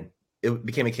 and it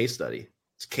became a case study.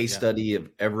 It's a case study of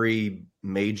every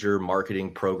major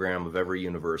marketing program of every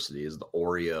university is the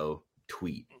Oreo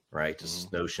tweet, right? Just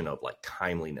this notion of like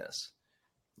timeliness.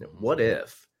 What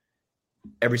if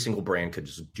every single brand could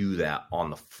just do that on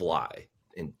the fly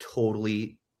in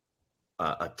totally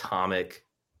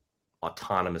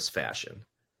autonomous fashion,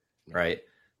 right?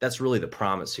 That's really the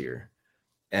promise here.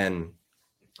 And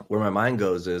where my mind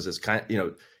goes is it's kind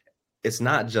of, it's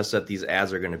not just that these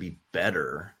ads are going to be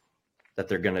better, that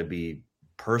they're going to be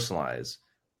personalized.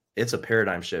 It's a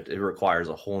paradigm shift. It requires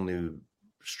a whole new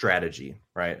strategy,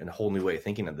 right? And a whole new way of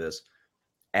thinking of this.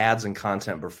 Ads and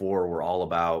content before were all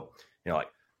about, like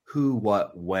who,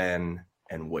 what, when,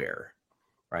 and where,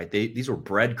 right? These were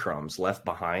breadcrumbs left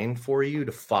behind for you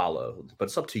to follow, but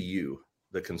it's up to you,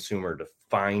 the consumer, to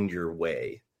find your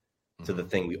way to the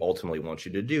thing we ultimately want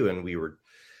you to do. And we were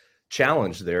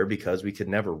challenged there because we could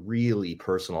never really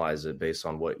personalize it based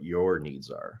on what your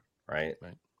needs are, right?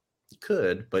 You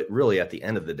could, but really at the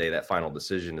end of the day, that final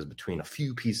decision is between a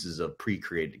few pieces of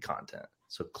pre-created content.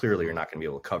 So clearly you're not going to be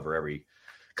able to cover every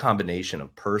combination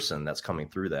of person that's coming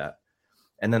through that.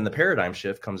 And then the paradigm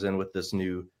shift comes in with this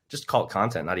new, just call it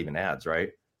content, not even ads,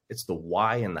 right? It's the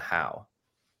why and the how,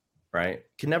 right?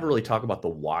 You can never really talk about the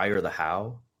why or the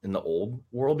how in the old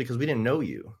world because we didn't know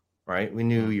you, right? We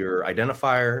knew your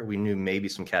identifier. We knew maybe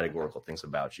some categorical things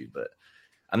about you, but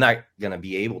I'm not going to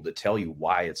be able to tell you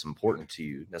why it's important to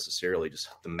you necessarily, just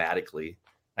thematically.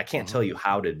 I can't tell you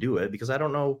how to do it because I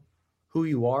don't know who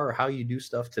you are or how you do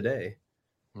stuff today.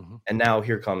 And now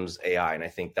here comes AI. And I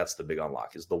think that's the big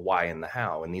unlock is the why and the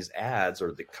how. And these ads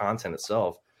or the content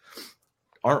itself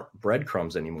aren't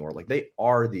breadcrumbs anymore. Like they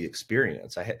are the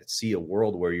experience. I see a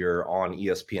world where you're on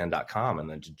ESPN.com and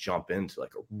then to jump into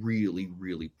like a really,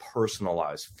 really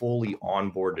personalized, fully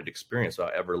onboarded experience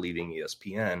without ever leaving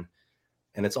ESPN.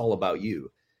 And it's all about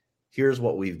you. Here's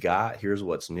what we've got. Here's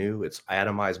what's new. It's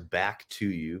atomized back to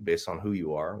you based on who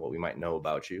you are, what we might know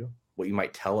about you, what you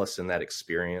might tell us in that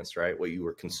experience, right? What you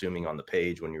were consuming on the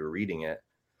page when you were reading it.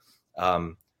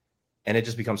 And it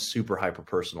just becomes super hyper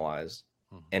personalized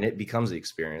and it becomes the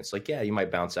experience. Like, yeah, you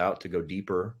might bounce out to go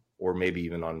deeper or maybe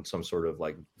even on some sort of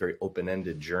like very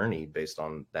open-ended journey based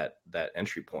on that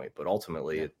entry point. But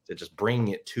ultimately it just bringing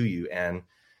it to you and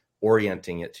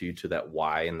orienting it to you to that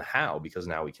why and the how, because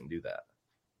now we can do that.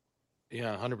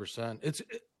 Yeah, 100%.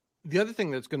 the other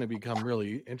thing that's going to become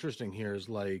really interesting here is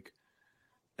like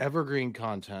evergreen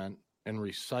content and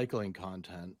recycling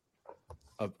content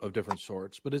of different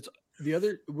sorts. But it's the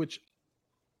other, which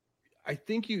I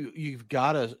think you've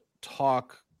got to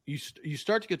talk. You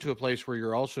start to get to a place where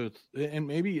you're also, and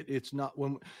maybe it's not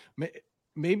when,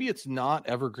 maybe it's not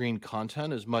evergreen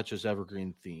content as much as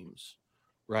evergreen themes,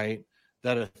 right?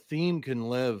 That a theme can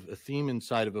live, a theme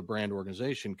inside of a brand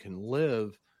organization can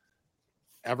live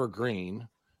evergreen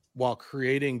while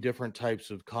creating different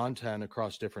types of content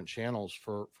across different channels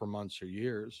for months or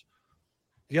years.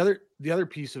 The other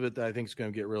piece of it that I think is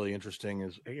going to get really interesting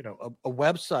is, you know, a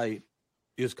website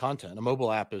is content, a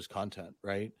mobile app is content,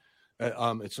 right?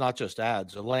 It's not just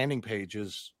ads. A landing page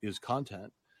is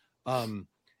content,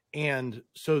 and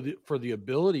so for the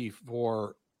ability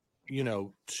for, you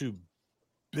know, to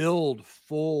build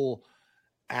full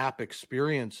app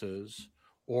experiences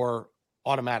or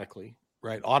automatically,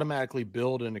 right? Automatically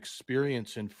build an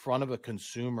experience in front of a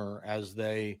consumer as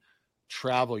they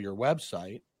travel your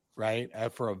website, right?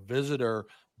 For a visitor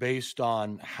based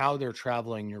on how they're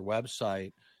traveling your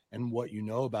website and what you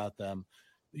know about them.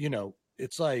 You know,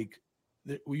 it's like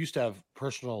we used to have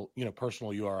personal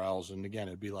URLs. And again,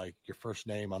 it'd be like your first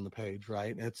name on the page,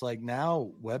 right? And it's like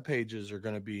now web pages are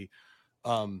going to be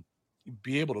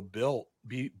able to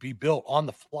be built on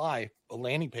the fly. A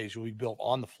landing page will be built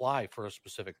on the fly for a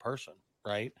specific person,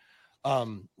 right?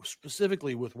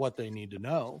 Specifically with what they need to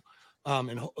know.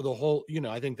 And the whole, you know,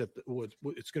 I think that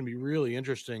it's going to be really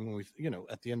interesting when we, you know,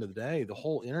 at the end of the day, the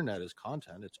whole internet is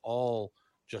content. It's all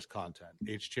just content,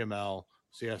 HTML,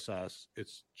 CSS,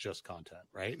 it's just content,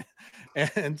 right?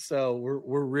 And so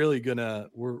we're really gonna,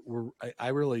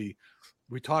 we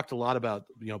talked a lot about,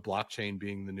 you know, blockchain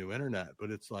being the new internet,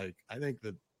 but it's like, I think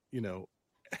that, you know,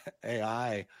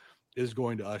 AI is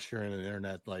going to usher in an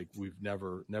internet like we've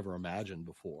never imagined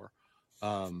before,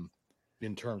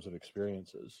 in terms of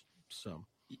experiences. So,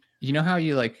 You know how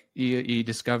you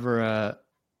discover a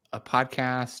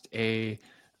podcast, a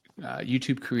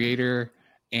YouTube creator,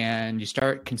 and you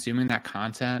start consuming that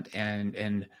content,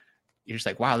 and you're just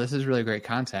like, wow, this is really great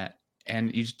content,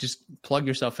 and you just plug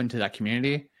yourself into that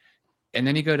community, and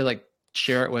then you go to like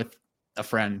share it with a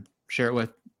friend, share it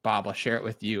with Bob, I'll share it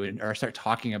with you, or start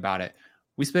talking about it.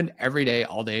 We spend every day,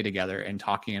 all day together and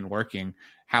talking and working,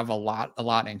 have a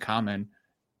lot in common.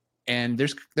 And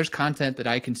there's content that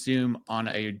I consume on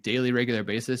a daily, regular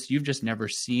basis you've just never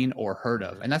seen or heard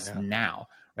of. And that's now,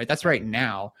 right? That's right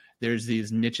now. There's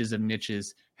these niches of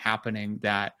niches happening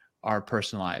that are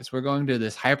personalized. We're going to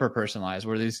this hyper personalized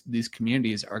where these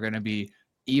communities are going to be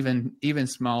even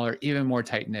smaller, even more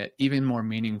tight knit, even more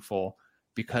meaningful,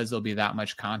 because there'll be that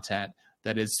much content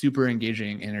that is super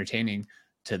engaging, entertaining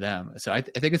to them. So I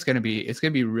think it's going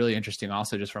to be really interesting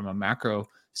also just from a macro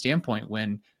standpoint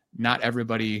when not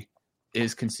everybody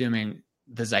is consuming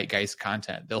the zeitgeist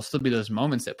content. There'll still be those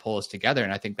moments that pull us together.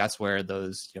 And I think that's where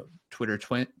those, you know, Twitter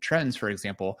trends, for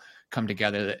example, come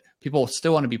together, that people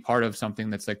still want to be part of something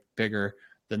that's like bigger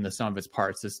than the sum of its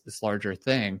parts, this larger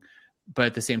thing. But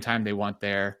at the same time, they want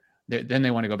then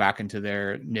they want to go back into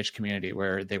their niche community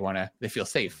where they feel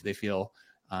safe, they feel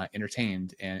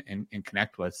entertained and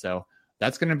connect with. So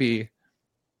that's going to be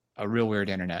a real weird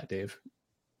internet, Dave.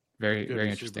 Very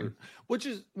interesting. Super. Which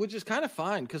is kind of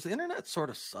fine because the internet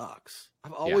sort of sucks.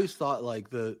 I've always thought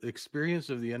like the experience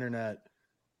of the internet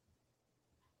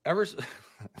I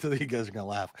think you guys are gonna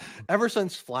laugh. Ever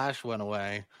since Flash went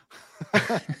away.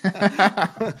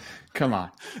 Come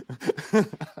on.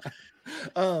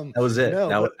 That was it.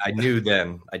 I knew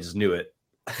then. I just knew it.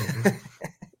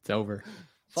 It's over.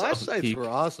 Flash sites were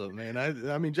awesome, man.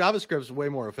 I mean, JavaScript's way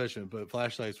more efficient, but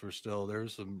Flash sites were still, there were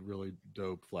some really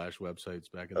dope Flash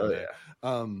websites back in the day.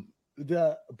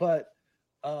 Yeah.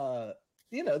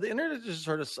 You know, the internet just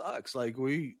sort of sucks. Like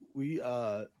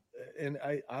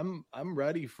I'm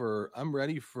ready for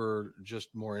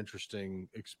just more interesting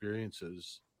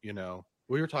experiences. You know,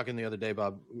 we were talking the other day,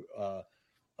 Bob,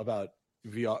 about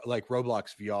VR, like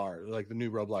Roblox VR, like the new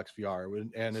Roblox VR,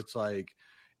 and it's like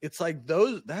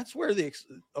those. That's where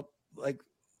like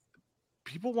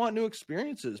people want new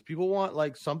experiences. People want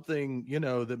like something, you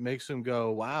know, that makes them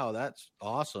go, "Wow, that's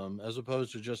awesome," as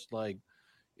opposed to just like,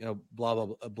 you know, blah blah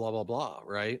blah blah blah blah,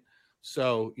 right?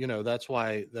 So, you know, that's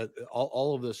why that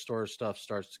all of this store stuff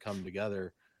starts to come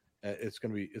together. It's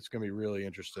gonna be really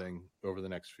interesting over the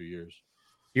next few years.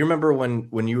 You remember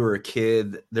when you were a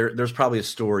kid, there's probably a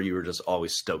store you were just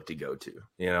always stoked to go to.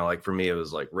 You know, like for me, it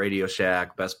was like Radio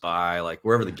Shack, Best Buy, like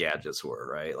wherever the gadgets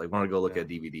were, right? Like want to go look at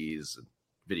DVDs,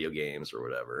 video games or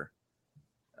whatever.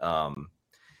 And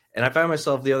I found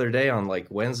myself the other day on like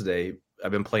Wednesday,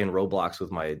 I've been playing Roblox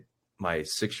with my my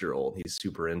 6-year-old, he's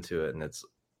super into it, and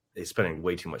he's spending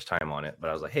way too much time on it. But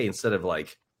I was like, hey, instead of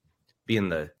like being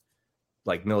the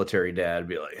like military dad,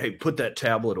 be like, hey, put that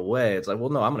tablet away. It's like,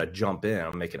 well, no, I'm going to jump in. I'm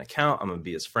gonna make an account. I'm going to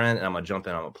be his friend, and I'm going to jump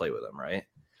in. I'm going to play with him. Right.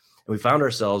 And we found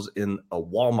ourselves in a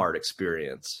Walmart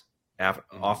experience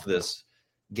off this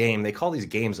game. They call these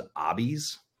games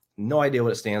obbies. No idea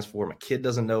what it stands for. My kid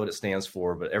doesn't know what it stands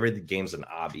for, but every game's an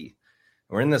obby.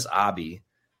 We're in this obby,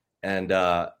 and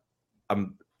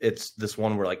it's this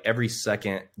one where like every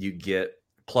second you get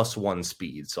 +1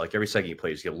 speed. So like every second you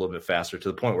play, you just get a little bit faster, to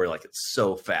the point where like it's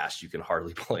so fast you can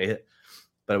hardly play it.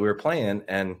 But we were playing,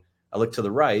 and I look to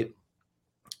the right,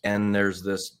 and there's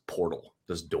this portal,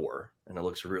 this door, and it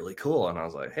looks really cool. And I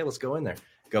was like, hey, let's go in there.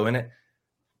 Go in it.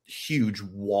 Huge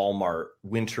Walmart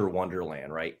winter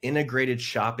wonderland, right? Integrated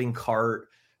shopping cart,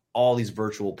 all these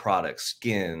virtual products,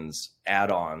 skins,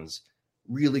 add-ons,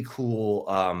 really cool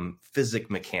physic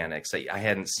mechanics that I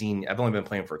hadn't seen. I've only been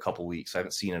playing for a couple weeks. I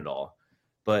haven't seen it all.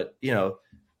 But, you know,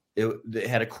 it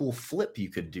had a cool flip you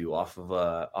could do off of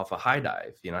a high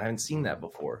dive. You know, I haven't seen that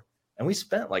before. And we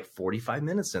spent like 45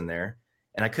 minutes in there,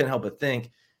 and I couldn't help but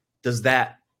think, is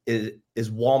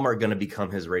Walmart going to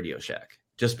become his Radio Shack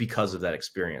just because of that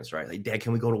experience, right? Like, Dad,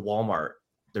 can we go to Walmart?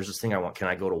 There's this thing I want. Can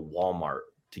I go to Walmart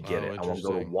to get it? I want to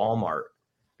go to Walmart,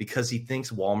 because he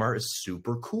thinks Walmart is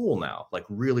super cool now, like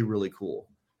really, really cool.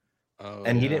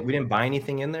 And we didn't buy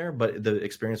anything in there, but the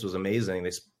experience was amazing.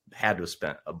 They had to have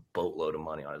spent a boatload of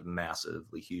money on it.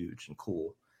 Massively huge and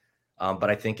cool.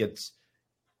 But I think it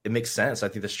makes sense. I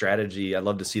think the strategy, I'd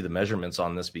love to see the measurements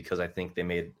on this, because I think they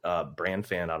made a brand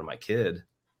fan out of my kid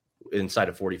inside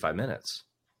of 45 minutes,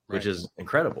 which is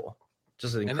incredible.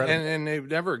 Just incredible. And they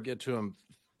never get to him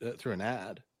through an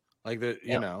ad. Like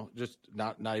you know, just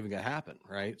not even gonna happen.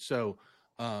 Right. So,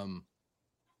 and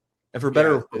for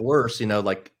better or for worse, you know,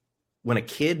 like when a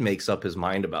kid makes up his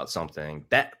mind about something,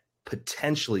 that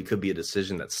potentially could be a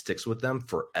decision that sticks with them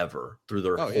forever through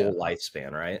their whole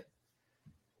lifespan, right?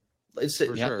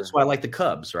 Sure. That's why I like the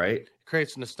Cubs, right? It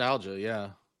creates nostalgia,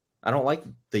 yeah. I don't like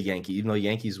the Yankees, even though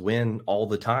Yankees win all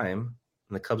the time,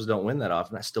 and the Cubs don't win that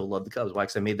often. I still love the Cubs. Why?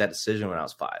 Because I made that decision when I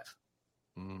was 5.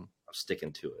 I'm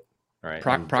sticking to it, right?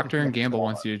 Procter and Gamble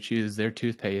wants you to choose their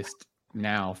toothpaste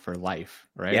now for life,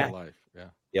 right? Yeah. For life, yeah.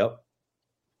 Yep.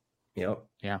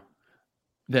 Yeah.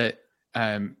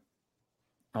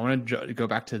 I want to go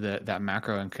back to that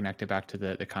macro and connect it back to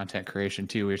the content creation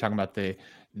too. We were talking about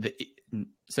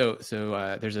so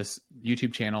there's this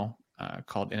YouTube channel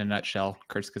called In a Nutshell,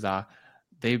 Kurtz Kazaa.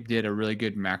 They did a really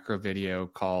good macro video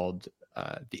called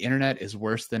 "The Internet is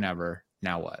Worse Than Ever.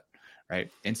 Now What?"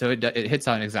 Right, and so it hits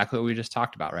on exactly what we just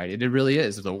talked about. Right, it really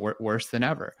is the worse than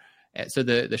ever. And so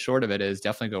the short of it is,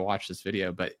 definitely go watch this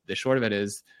video. But the short of it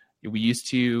is,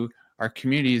 our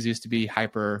communities used to be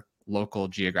hyper local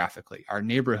geographically. Our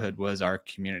neighborhood was our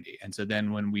community. And so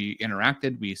then when we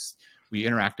interacted, we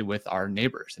interacted with our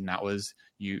neighbors, and that was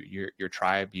your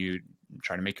tribe. You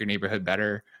try to make your neighborhood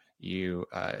better. You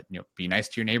be nice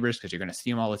to your neighbors, because you're going to see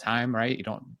them all the time, right? You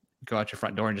don't go out your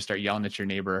front door and just start yelling at your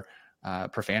neighbor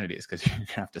profanities, because you're going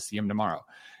to have to see them tomorrow.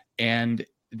 And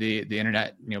the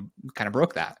internet, kind of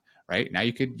broke that, right? Now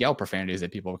you could yell profanities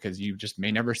at people because you just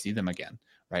may never see them again,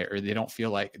 right? Or they don't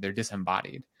feel like they're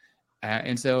disembodied.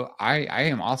 And so I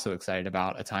am also excited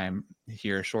about a time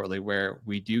here shortly where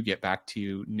we do get back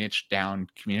to niche down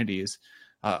communities.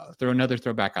 Throw another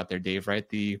throwback out there, Dave, right?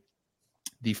 The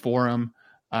forum,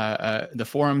 the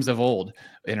forums of old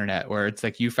internet, where it's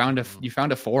like you found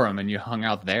a forum and you hung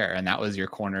out there, and that was your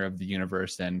corner of the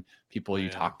universe and people you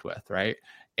talked with, right?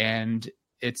 And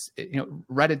it's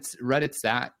Reddit's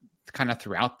that kind of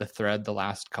throughout the thread the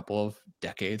last couple of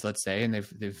decades, let's say, and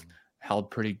they've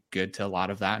held pretty good to a lot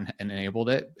of that and enabled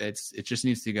it. It just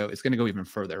needs to go. It's going to go even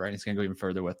further, right? It's going to go even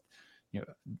further with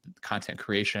content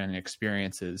creation and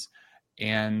experiences.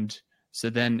 And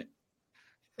so then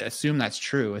assume that's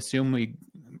true. Assume we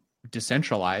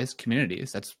decentralize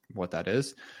communities. That's what that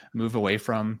is. Move away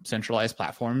from centralized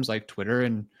platforms like Twitter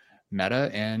and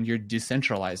Meta, and you're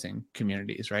decentralizing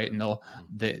communities, right? And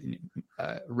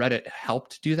Reddit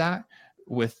helped do that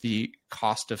with the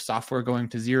cost of software going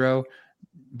to zero.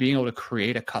 Being able to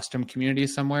create a custom community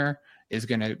somewhere is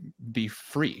going to be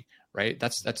free, right?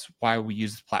 That's why we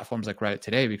use platforms like Reddit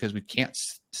today, because we can't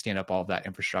stand up all of that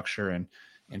infrastructure and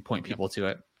point people to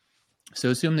it. So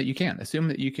assume that you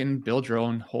can build your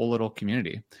own whole little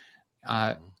community.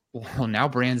 Well, now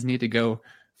brands need to go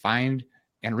find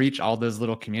and reach all those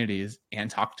little communities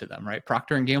and talk to them, right?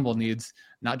 Procter and Gamble needs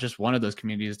not just one of those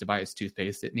communities to buy its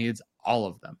toothpaste; it needs all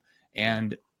of them.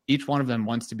 And each one of them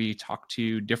wants to be talked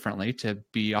to differently to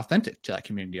be authentic to that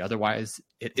community. Otherwise,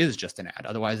 it is just an ad.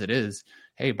 Otherwise, it is,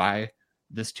 hey, buy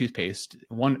this toothpaste,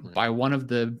 buy one of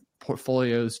the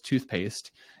portfolio's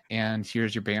toothpaste, and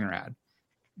here's your banner ad.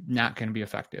 Not going to be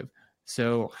effective.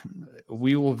 So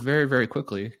we will very, very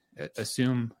quickly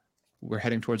assume we're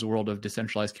heading towards a world of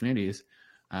decentralized communities,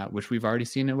 which we've already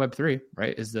seen in Web3,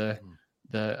 right? Is the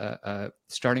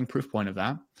starting proof point of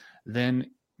that.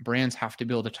 Then brands have to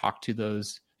be able to talk to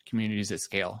those communities at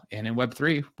scale. And in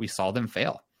Web3, we saw them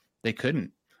fail. They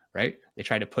couldn't, right? They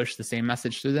tried to push the same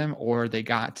message through them, or they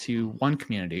got to one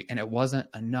community and it wasn't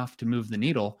enough to move the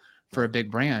needle for a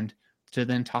big brand to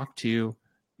then talk to,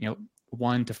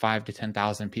 1 to 5 to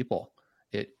 10,000 people.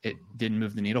 It didn't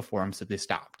move the needle for them, so they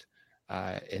stopped.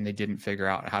 And they didn't figure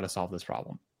out how to solve this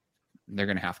problem. They're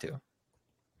going to have to.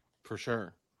 For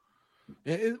sure.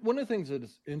 One of the things that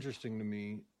is interesting to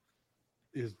me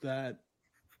is that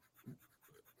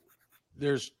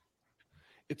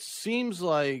it seems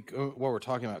like while we're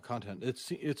talking about content,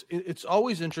 it's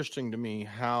always interesting to me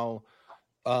how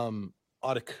on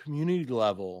a community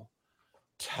level,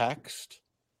 text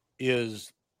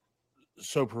is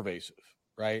so pervasive,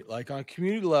 right? Like on a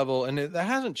community level, and that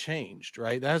hasn't changed,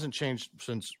 right? That hasn't changed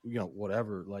since,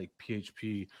 whatever, like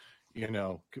PHP,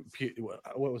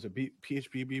 what was it?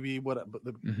 PHP, BB, what, but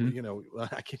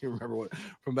I can't even remember what,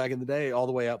 from back in the day, all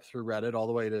the way up through Reddit, all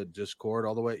the way to Discord,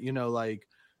 all the way, like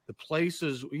the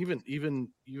places, even, and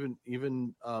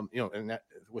that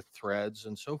with threads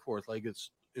and so forth, like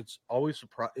it's always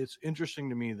it's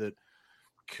interesting to me that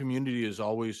community is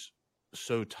always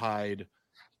so tied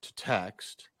to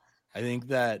text. I think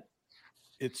that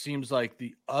it seems like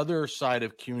the other side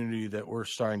of community that we're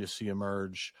starting to see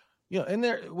emerge, and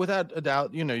there, without a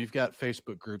doubt, you've got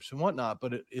Facebook groups and whatnot,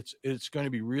 but it's going to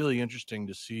be really interesting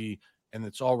to see, and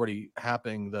it's already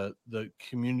happening, the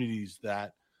communities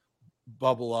that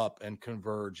bubble up and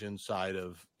converge inside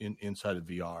of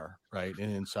VR, right,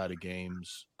 and inside of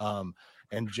games,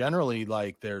 and generally,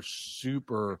 like, they're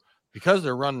super, because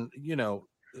they're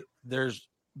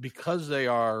because they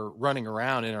are running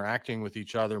around, interacting with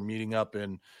each other, meeting up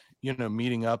in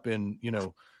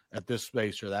at this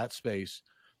space or that space.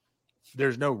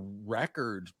 There's no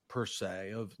record per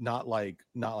se of not like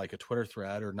a Twitter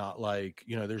thread, or not like,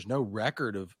 there's no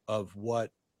record of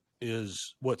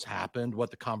what's happened, what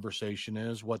the conversation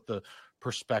is, what the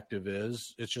perspective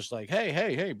is. It's just like,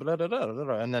 hey, blah, blah, blah, blah,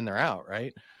 blah, and then they're out,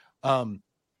 right?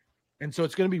 And so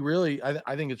it's going to be really,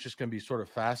 I think it's just going to be sort of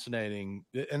fascinating.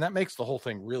 And that makes the whole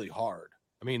thing really hard.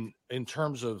 I mean, in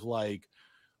terms of like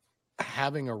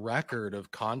having a record of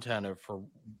content for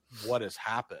what has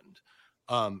happened,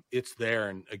 it's there.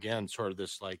 And again, sort of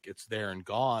this, like, it's there and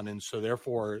gone. And so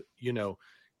therefore,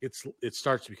 it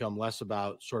starts to become less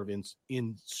about sort of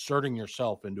inserting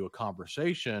yourself into a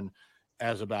conversation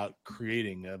as about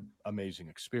creating an amazing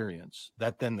experience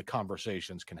that then the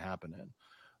conversations can happen in.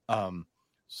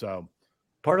 So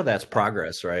part of that's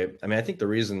progress, right? I mean, I think the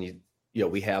reason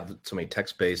we have so many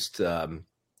text-based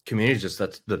communities, just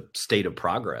that's the state of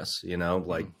progress,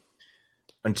 like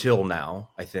until now,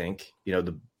 I think,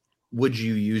 would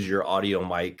you use your audio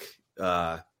mic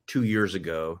 2 years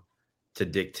ago to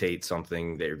dictate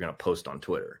something that you're going to post on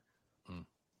Twitter?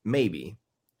 Maybe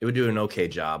it would do an okay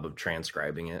job of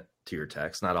transcribing it to your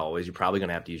text. Not always. You're probably going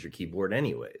to have to use your keyboard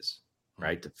anyways,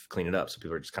 right, to clean it up. So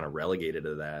people are just kind of relegated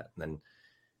to that. And then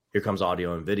here comes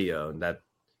audio and video, and that,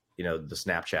 the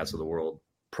Snapchats of the world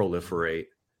proliferate.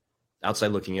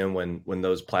 Outside looking in, when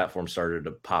those platforms started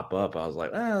to pop up, I was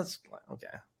like, that's okay.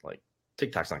 Like,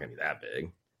 TikTok's not going to be that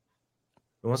big.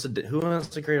 Who wants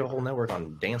to create a whole network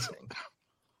on dancing?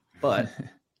 But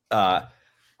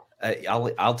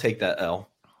I'll take that L.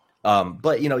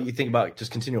 But you think about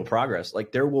just continual progress.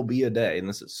 Like, there will be a day, and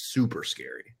this is super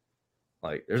scary.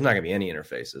 Like, there's not going to be any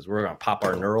interfaces. We're going to pop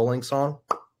our neural links on,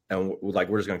 and we're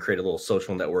just going to create a little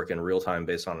social network in real time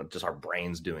based on just our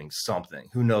brains doing something.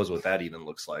 Who knows what that even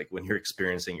looks like when you're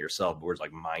experiencing yourself? Where it's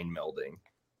like mind melding.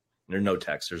 There's no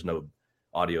text, there's no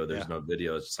audio, there's no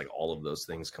video. It's just like all of those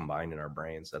things combined in our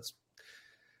brains. That's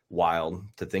wild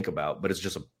to think about, but it's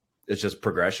just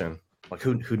progression. Like,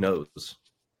 who knows?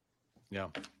 Yeah.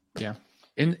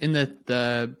 In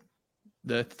the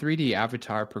 3D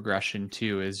avatar progression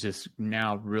too is just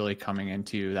now really coming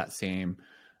into that same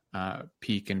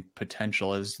peak and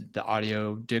potential as the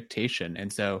audio dictation.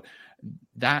 And so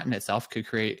that in itself could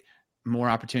create more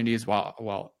opportunities.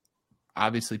 While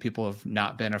obviously people have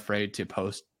not been afraid to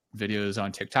post videos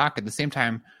on TikTok, at the same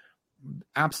time,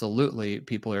 absolutely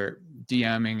people are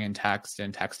DMing in text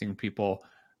and texting people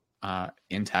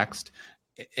in text.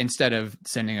 instead of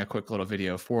sending a quick little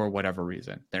video for whatever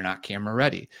reason. They're not camera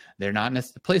ready. They're not in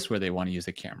the place where they want to use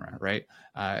a camera, right?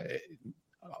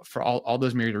 For all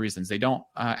those myriad of reasons, they don't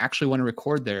actually want to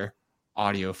record their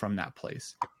audio from that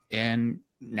place. And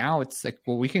now it's like,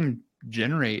 well, we can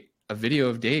generate a video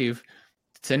of Dave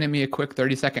sending me a quick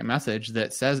 30-second message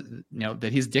that says,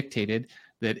 that he's dictated,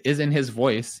 that is in his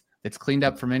voice, that's cleaned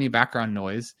up from any background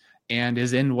noise, and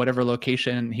is in whatever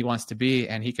location he wants to be,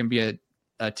 and he can be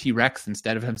a T-Rex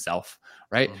instead of himself,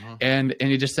 right? Mm-hmm. And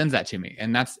he just sends that to me,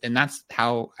 and that's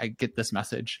how I get this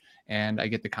message, and I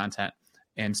get the content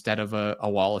instead of a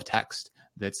wall of text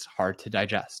that's hard to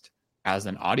digest. As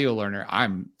an audio learner,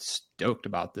 I'm stoked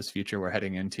about this future we're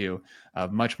heading into,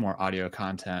 much more audio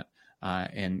content,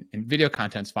 and video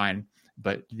content's fine,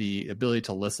 but the ability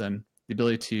to listen, the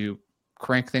ability to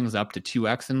crank things up to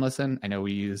 2x and listen. I know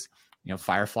we use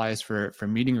Fireflies for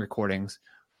meeting recordings.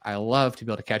 I love to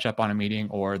be able to catch up on a meeting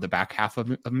or the back half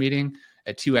of a meeting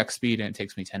at 2x speed, and it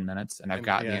takes me 10 minutes, and I've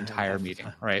got the entire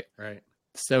meeting. Right.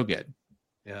 So good.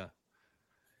 Yeah.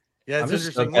 I'm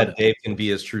just so glad Dave can be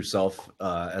his true self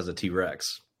as a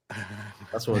T-Rex.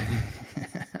 That's what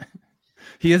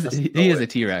he is. He is a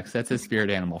T-Rex. That's his spirit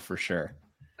animal for sure.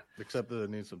 Except that it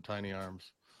needs some tiny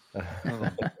arms.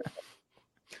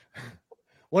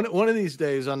 One of these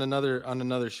days on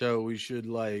another show, we should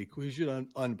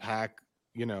unpack,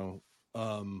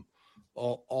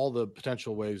 all the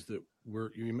potential ways that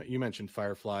you mentioned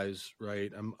Fireflies,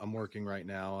 right? I'm working right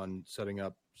now on setting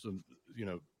up some,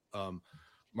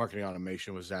 marketing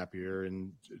automation with Zapier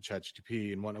and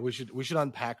ChatGPT and whatnot. We should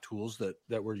unpack tools that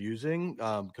we're using,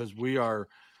 because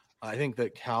I think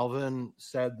that Calvin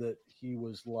said that he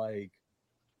was like,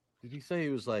 did he say he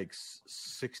was like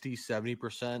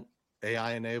 60-70%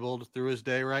 AI enabled through his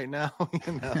day right now?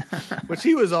 Which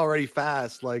he was already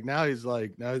fast. Like now he's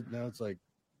like, now it's like,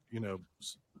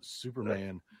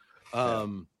 Superman.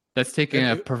 That's taking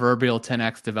a proverbial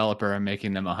 10x developer and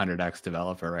making them a 100x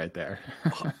developer right there.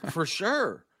 For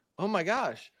sure. Oh my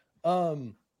gosh.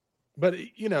 But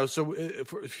so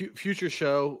for future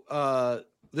show,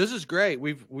 this is great.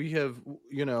 We have,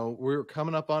 we're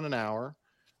coming up on an hour.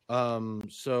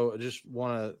 So I just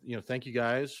want to, thank you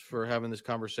guys for having this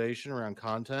conversation around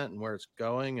content and where it's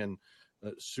going, and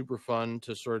super fun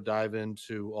to sort of dive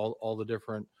into all the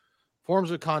different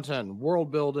forms of content and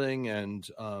world building and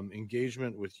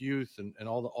engagement with youth and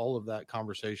all of that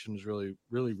conversation is really,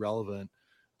 really relevant.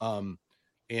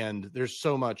 And there's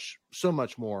so much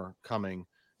more coming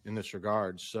in this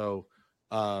regard. So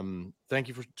thank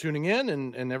you for tuning in,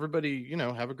 and everybody,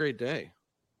 have a great day.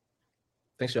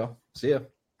 Thanks, y'all. See ya.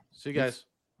 See you guys.